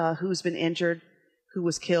 about who's been injured, who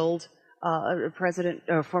was killed,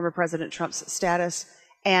 former President Trump's status.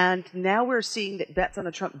 And now we're seeing that bets on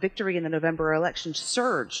a Trump victory in the November election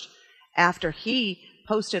surged after he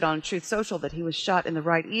posted on Truth Social that he was shot in the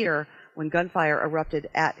right ear when gunfire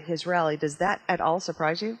erupted at his rally. Does that at all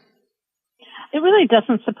surprise you? It really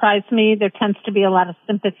doesn't surprise me. There tends to be a lot of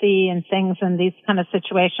sympathy and things in these kind of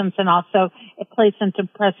situations, and also it plays into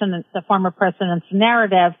the former president's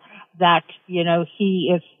narrative that,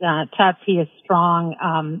 he is tough, he is strong,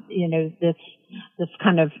 this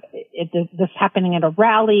kind of, this happening at a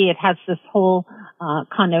rally, it has this whole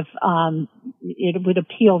it would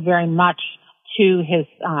appeal very much to his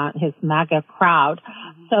MAGA crowd.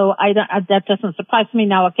 So that doesn't surprise me.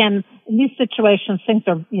 Now, again, in these situations, things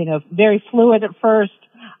are, very fluid at first.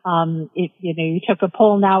 You took a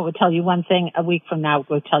poll now, it would tell you one thing. A week from now, it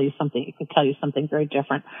would tell you something. It could tell you something very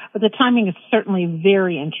different. But the timing is certainly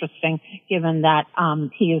very interesting, given that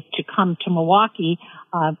he is to come to Milwaukee,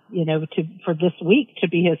 for this week to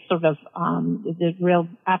be his sort of the real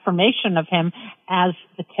affirmation of him as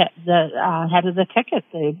the head of the ticket,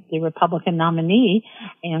 the Republican nominee,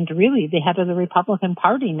 and really the head of the Republican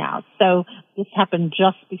Party now. So this happened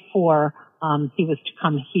just before he was to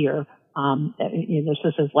come here. This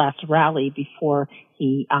was his last rally before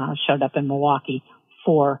he showed up in Milwaukee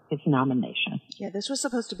for his nomination. Yeah, this was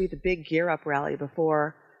supposed to be the big gear-up rally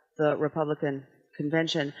before the Republican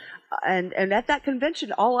convention. And at that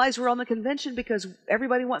convention, all eyes were on the convention because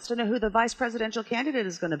everybody wants to know who the vice presidential candidate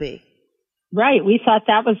is going to be. Right. We thought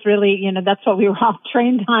that was really, that's what we were all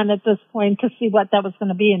trained on at this point, to see what that was going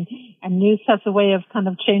to be. And news has a way of kind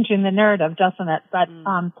of changing the narrative, doesn't it? But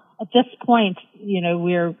at this point,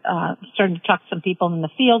 we're starting to talk to some people in the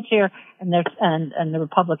field here, and the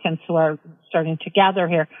Republicans who are starting to gather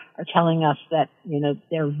here are telling us that,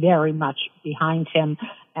 they're very much behind him.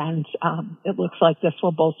 And it looks like it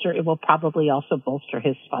will probably also bolster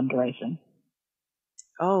his fundraising.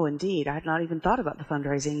 Oh, indeed. I had not even thought about the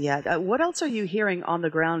fundraising yet. What else are you hearing on the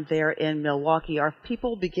ground there in Milwaukee? Are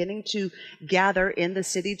people beginning to gather in the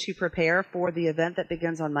city to prepare for the event that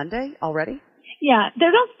begins on Monday already? Yeah,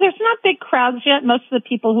 there's not big crowds yet. Most of the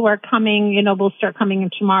people who are coming, will start coming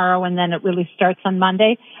in tomorrow, and then it really starts on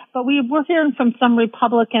Monday. But we're hearing from some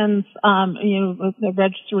Republicans, the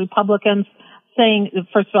registered Republicans, saying,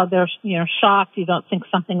 first of all, they're, shocked. You don't think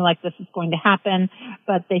something like this is going to happen,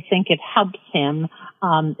 but they think it helps him.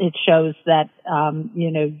 It shows that,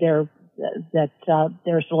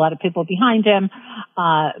 there's a lot of people behind him.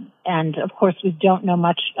 And of course, we don't know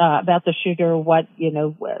much about the shooter,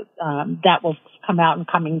 that will come out in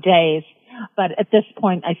coming days. But at this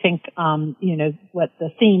point, I think, what the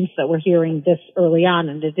themes that we're hearing this early on,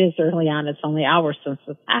 and it is early on, it's only hours since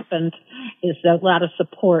this happened, is a lot of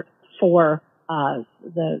support for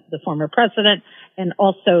the former president and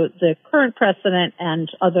also the current president and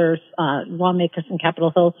others, lawmakers in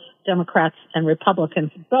Capitol Hill, Democrats and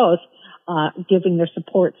Republicans both, giving their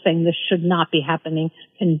support, saying this should not be happening,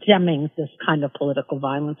 condemning this kind of political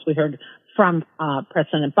violence. We heard from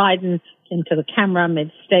President Biden, came to the camera, made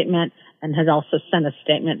a statement, and had also sent a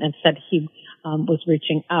statement and said he was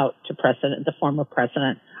reaching out to the former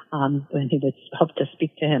president, and he would hope to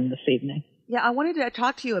speak to him this evening. Yeah, I wanted to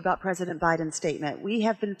talk to you about President Biden's statement. We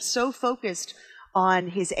have been so focused on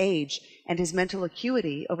his age and his mental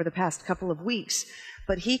acuity over the past couple of weeks,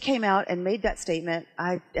 but he came out and made that statement.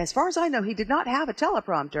 As far as I know, he did not have a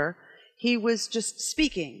teleprompter. He was just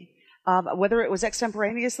speaking. Whether it was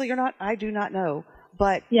extemporaneously or not, I do not know.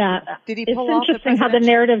 But yeah, did he pull off? It's interesting how the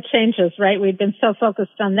narrative changes, right? We've been so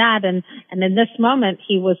focused on that, and in this moment,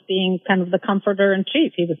 he was being kind of the comforter in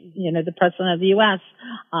chief. He was, the president of the U.S.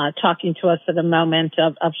 Talking to us at a moment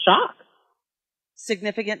of shock.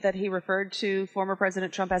 Significant that he referred to former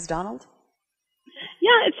President Trump as Donald?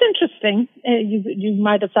 Yeah, it's interesting. You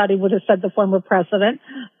might have thought he would have said the former president,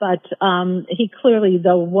 but he clearly,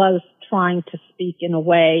 though, was trying to speak in a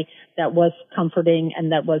way that was comforting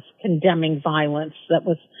and that was condemning violence, that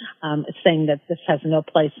was saying that this has no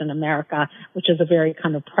place in America, which is a very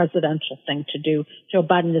kind of presidential thing to do. Joe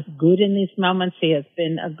Biden is good in these moments. He has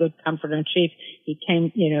been a good comforter in chief. He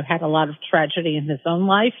had a lot of tragedy in his own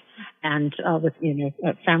life and with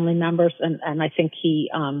family members, and I think he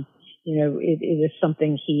it is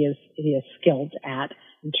something he is skilled at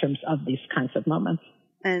in terms of these kinds of moments.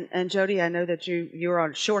 And Jody, I know that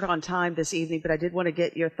you're short on time this evening, but I did want to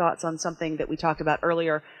get your thoughts on something that we talked about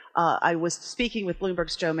earlier. I was speaking with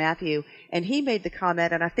Bloomberg's Joe Mathieu, and he made the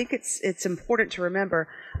comment, and I think it's important to remember,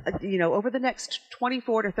 over the next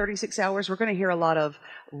 24 to 36 hours, we're going to hear a lot of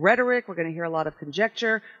rhetoric, we're going to hear a lot of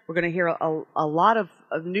conjecture, we're going to hear a lot of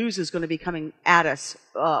news is going to be coming at us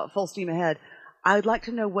full steam ahead. I'd like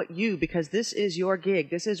to know because this is your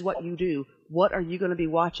gig, this is what you do, what are you going to be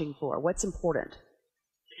watching for? What's important?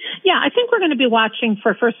 Yeah, I think we're going to be watching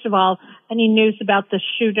for, first of all, any news about the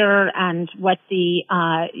shooter and what the,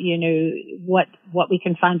 what we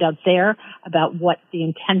can find out there about what the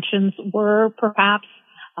intentions were, perhaps,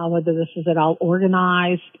 whether this is at all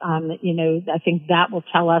organized. I think that will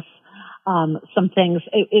tell us some things.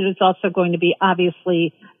 It is also going to be,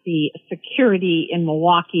 obviously, the security in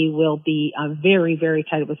Milwaukee will be very, very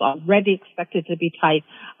tight. It was already expected to be tight.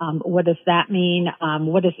 What does that mean?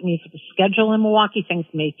 What does it mean for the schedule in Milwaukee? Things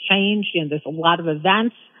may change. There's a lot of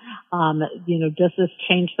events. Does this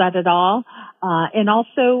change that at all? And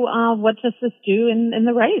also, what does this do in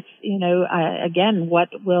the race? Again, what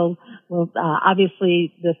will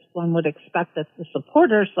obviously this one would expect that the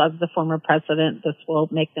supporters of the former president, this will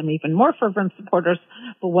make them even more fervent supporters.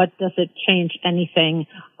 But what does it change anything,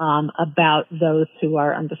 about those who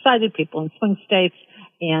are undecided, people in swing states,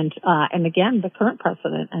 and again, the current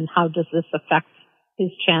president, and how does this affect his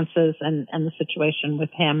chances and the situation with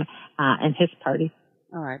him, and his party?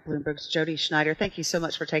 All right, Bloomberg's Jody Schneider, thank you so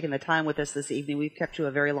much for taking the time with us this evening. We've kept you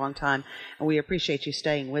a very long time, and we appreciate you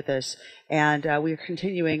staying with us. And we're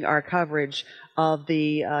continuing our coverage of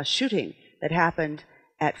the shooting that happened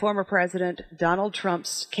at former President Donald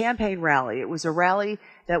Trump's campaign rally. It was a rally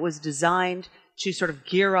that was designed to sort of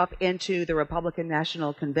gear up into the Republican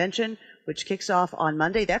National Convention, which kicks off on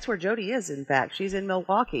Monday. That's where Jody is, in fact. She's in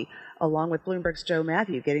Milwaukee, along with Bloomberg's Joe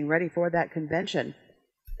Mathieu, getting ready for that convention.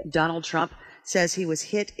 Donald Trump says he was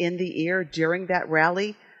hit in the ear during that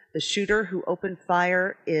rally. The shooter who opened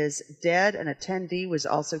fire is dead. An attendee was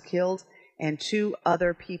also killed, and 2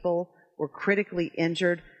 other people were critically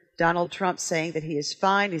injured. Donald Trump saying that he is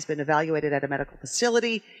fine. He's been evaluated at a medical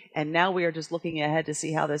facility, and now we are just looking ahead to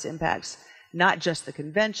see how this impacts not just the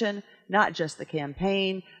convention, not just the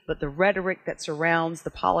campaign, but the rhetoric that surrounds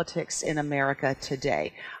the politics in America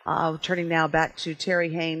today. Turning now back to Terry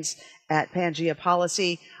Haynes at Pangea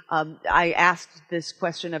Policy. I asked this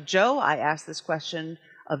question of Joe, I asked this question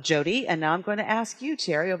of Jody, and now I'm going to ask you,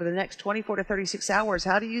 Terry, over the next 24 to 36 hours,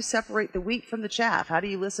 how do you separate the wheat from the chaff? How do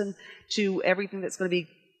you listen to everything that's going to be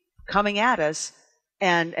coming at us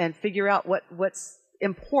and figure out what's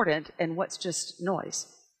important and what's just noise?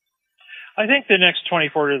 I think the next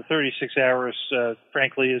 24 to 36 hours,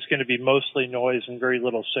 frankly, is going to be mostly noise and very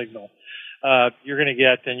little signal. You're going to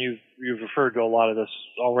get, and you've referred to a lot of this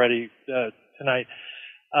already tonight,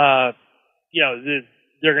 we're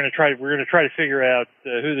going to try to figure out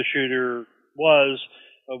who the shooter was,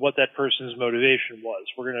 what that person's motivation was.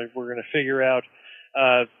 We're going to figure out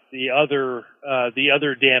the other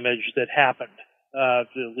damage that happened. At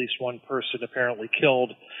least one person apparently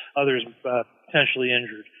killed, others potentially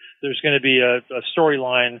injured. There's going to be a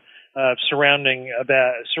storyline surrounding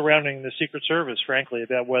the Secret Service, frankly,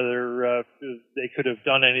 about whether they could have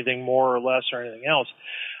done anything more or less or anything else.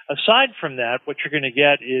 Aside from that, what you're going to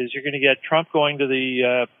get Trump going to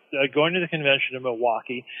the convention in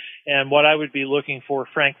Milwaukee, and what I would be looking for,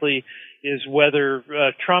 frankly, is whether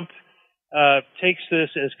Trump takes this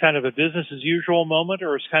as kind of a business as usual moment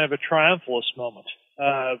or as kind of a triumphalist moment.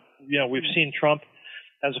 We've seen Trump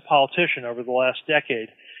as a politician over the last decade,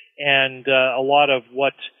 and a lot of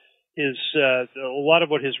what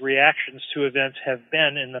his reactions to events have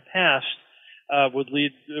been in the past would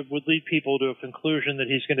lead people to a conclusion that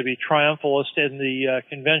he's going to be triumphalist, and the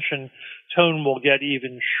convention tone will get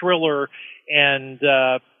even shriller and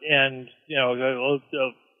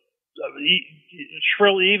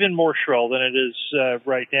shrill, even more shrill than it is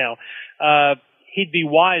right now. He'd be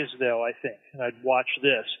wise, though, I think, and I'd watch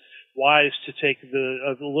this, wise to take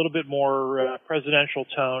a little bit more presidential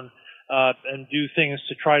tone and do things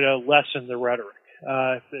to try to lessen the rhetoric.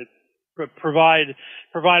 Provide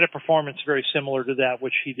a performance very similar to that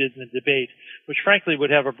which he did in the debate, which frankly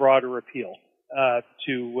would have a broader appeal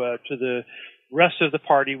to the rest of the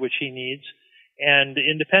party, which he needs, and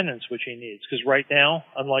independents, which he needs. Because right now,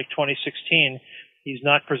 unlike 2016, he's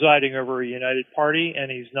not presiding over a united party,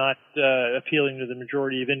 and he's not appealing to the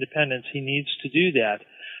majority of independents. He needs to do that.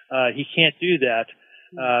 He can't do that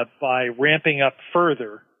by ramping up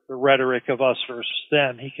further the rhetoric of us versus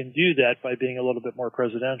them. He can do that by being a little bit more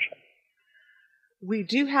presidential. We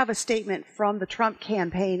do have a statement from the Trump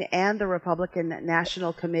campaign and the Republican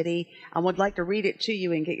National Committee. I would like to read it to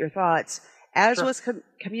you and get your thoughts. As Sure. was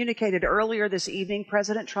communicated earlier this evening,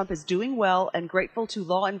 President Trump is doing well and grateful to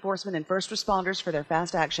law enforcement and first responders for their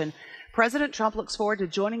fast action. President Trump looks forward to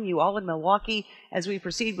joining you all in Milwaukee as we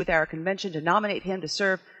proceed with our convention to nominate him to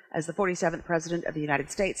serve as the 47th President of the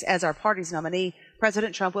United States. As our party's nominee,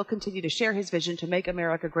 President Trump will continue to share his vision to make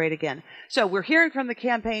America great again. So we're hearing from the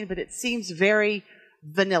campaign, but it seems very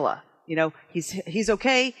vanilla. He's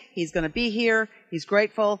okay. He's going to be here. He's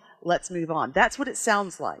grateful. Let's move on. That's what it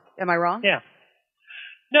sounds like. Am I wrong? Yeah.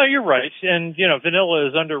 No, you're right. And, vanilla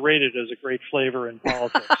is underrated as a great flavor in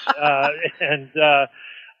politics. And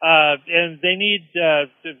they need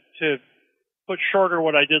to put shorter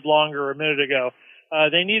what I did longer a minute ago.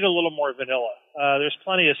 They need a little more vanilla. There's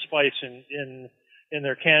plenty of spice in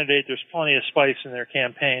their candidate. There's plenty of spice in their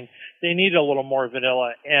campaign. They need a little more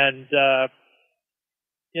vanilla. And,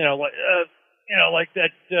 like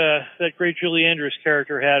that great Julie Andrews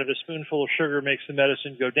character had, a spoonful of sugar makes the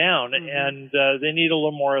medicine go down. Mm-hmm. And they need a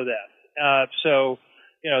little more of that. So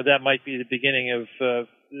that might be the beginning of,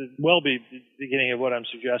 be the beginning of what I'm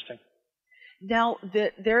suggesting. Now,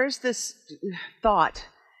 there is this thought,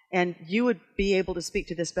 and you would be able to speak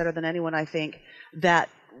to this better than anyone, I think, that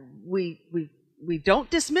we don't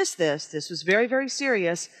dismiss this. This was very, very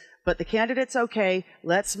serious, but the candidate's okay.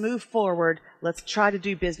 Let's move forward. Let's try to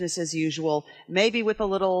do business as usual, maybe with a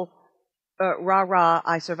little rah-rah,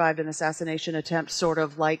 I survived an assassination attempt, sort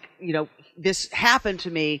of like, this happened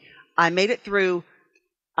to me. I made it through.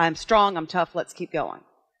 I'm strong. I'm tough. Let's keep going.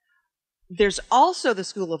 There's also the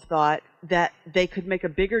school of thought that they could make a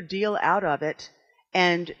bigger deal out of it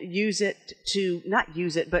and use it to, not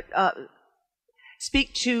use it, but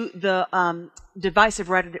speak to the divisive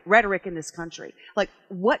rhetoric in this country. Like,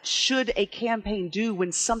 what should a campaign do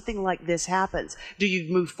when something like this happens? Do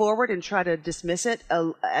you move forward and try to dismiss it,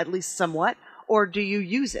 at least somewhat, or do you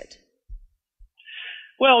use it?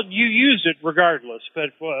 Well, you use it regardless,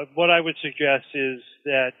 but what I would suggest is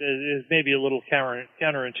that is maybe a little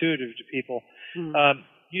counterintuitive to people.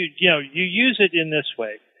 You use it in this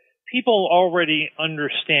way. People already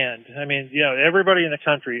understand. I mean, everybody in the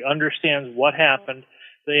country understands what happened.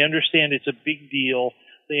 They understand it's a big deal.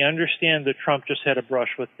 They understand that Trump just had a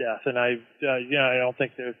brush with death, and I don't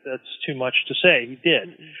think that's too much to say. He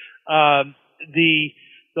did. But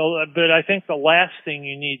I think the last thing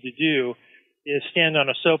you need to do is stand on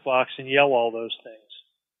a soapbox and yell all those things.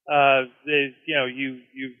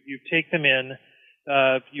 You take them in,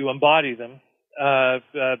 you embody them,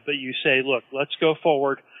 but you say, look, let's go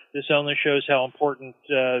forward. This only shows how important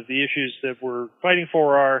the issues that we're fighting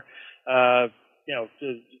for are,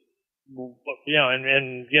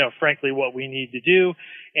 frankly, what we need to do.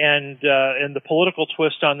 And the political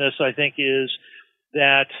twist on this, I think, is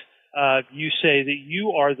that you say that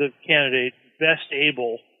you are the candidate best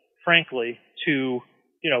able, frankly, to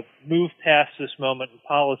move past this moment in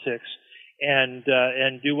politics and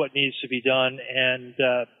do what needs to be done and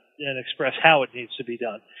express how it needs to be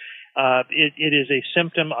done. It is a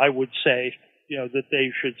symptom, I would say, that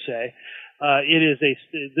they should say.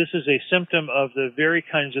 This is a symptom of the very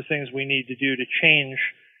kinds of things we need to do to change,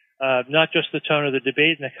 not just the tone of the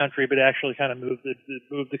debate in the country, but actually kind of move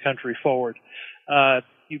the country forward.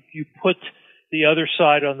 You put the other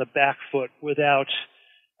side on the back foot without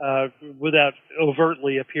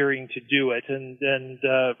overtly appearing to do it, and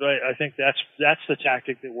I think that's the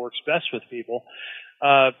tactic that works best with people.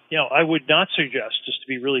 I would not suggest, just to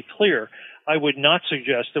be really clear, I would not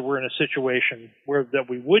suggest that we're in a situation that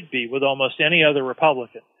we would be with almost any other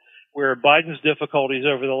Republican, where Biden's difficulties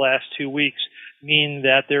over the last 2 weeks mean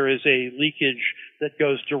that there is a leakage that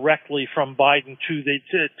goes directly from Biden to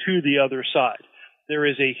the other side. There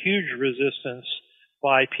is a huge resistance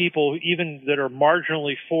by people, even that are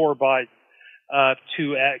marginally for Biden,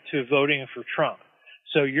 to voting for Trump.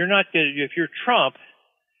 So you're not going to, if you're Trump,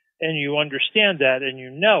 and you understand that and you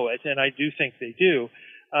know it, and I do think they do,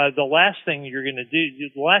 the last thing you're going to do,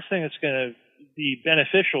 the last thing that's going to be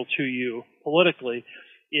beneficial to you politically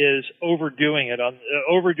is overdoing it on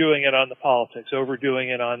the politics, overdoing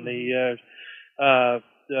it on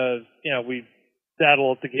we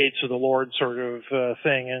battle at the gates of the Lord sort of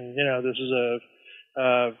thing, and this is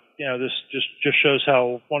this just shows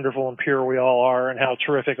how wonderful and pure we all are, and how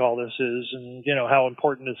terrific all this is, and how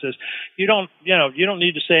important this is. You don't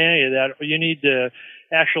need to say any of that. You need to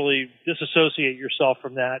actually disassociate yourself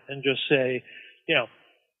from that and just say,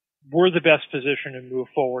 we're the best position to move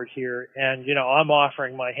forward here, and I'm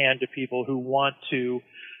offering my hand to people who want to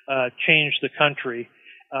change the country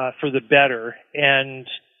for the better, and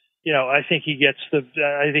I think he gets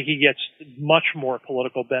much more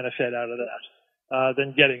political benefit out of that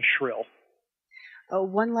than getting shrill. Oh,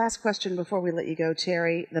 one last question before we let you go,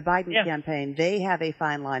 Terry. The Biden campaign, they have a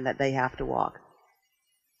fine line that they have to walk.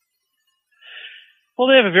 Well,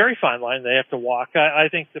 they have a very fine line they have to walk. I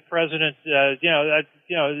think the president,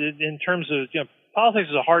 in terms of, politics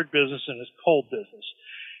is a hard business and it's cold business.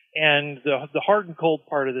 And the hard and cold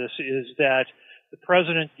part of this is that the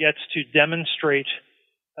president gets to demonstrate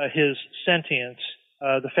his sentience,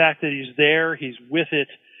 the fact that he's there, he's with it,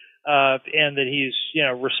 and that he's,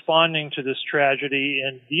 responding to this tragedy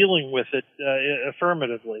and dealing with it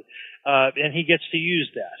affirmatively. And he gets to use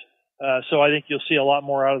that. So I think you'll see a lot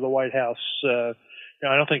more out of the White House.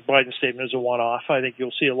 I don't think Biden's statement is a one-off. I think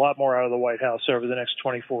you'll see a lot more out of the White House over the next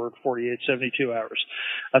 24, 48, 72 hours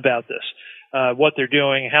about this. What they're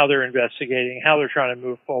doing, how they're investigating, how they're trying to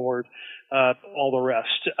move forward, all the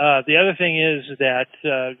rest. The other thing is that,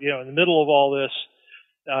 in the middle of all this,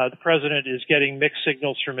 the president is getting mixed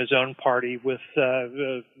signals from his own party, with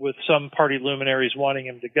some party luminaries wanting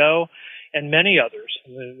him to go, and many others,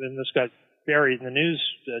 and this got buried in the news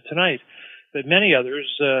tonight, but many others,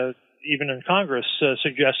 even in Congress,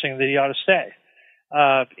 suggesting that he ought to stay.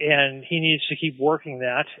 And he needs to keep working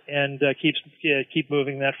that and keep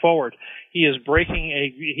moving that forward. He is breaking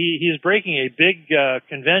a big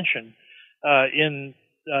convention in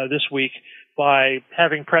this week by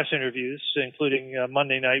having press interviews, including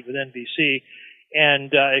Monday night with NBC,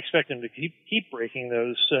 and I expect him to keep breaking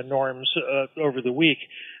those norms over the week.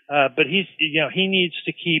 But he needs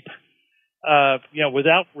to keep,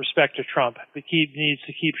 without respect to Trump, he needs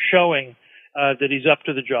to keep showing that he's up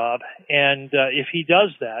to the job. And if he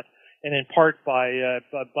does that, and in part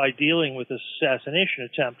by dealing with this assassination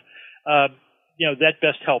attempt, that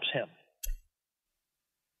best helps him.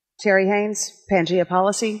 Terry Haynes, Pangea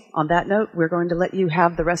Policy. On that note, we're going to let you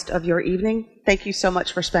have the rest of your evening. Thank you so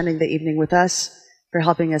much for spending the evening with us, for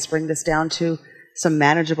helping us bring this down to some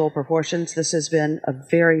manageable proportions. This has been a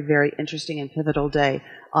very, very interesting and pivotal day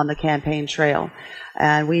on the campaign trail.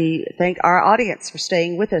 And we thank our audience for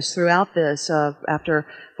staying with us throughout this, after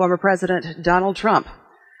former President Donald Trump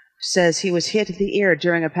says he was hit in the ear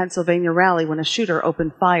during a Pennsylvania rally when a shooter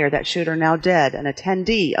opened fire. That shooter now dead. An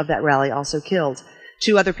attendee of that rally also killed.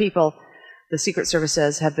 2 other people, the Secret Service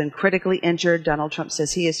says, have been critically injured. Donald Trump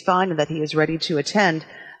says he is fine and that he is ready to attend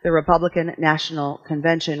the Republican National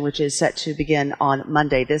Convention, which is set to begin on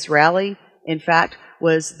Monday. This rally, in fact,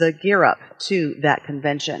 was the gear-up to that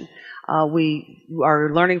convention. We are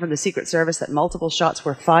learning from the Secret Service that multiple shots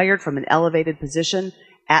were fired from an elevated position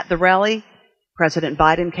at the rally. President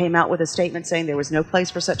Biden came out with a statement saying there was no place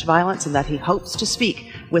for such violence and that he hopes to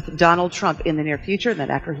speak with Donald Trump in the near future, and that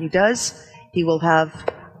after he does, he will have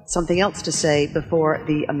something else to say before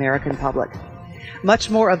the American public. Much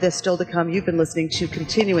more of this still to come. You've been listening to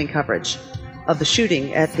continuing coverage of the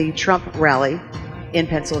shooting at the Trump rally in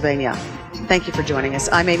Pennsylvania. Thank you for joining us.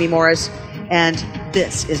 I'm Amy Morris, and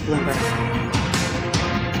This is Bloomberg.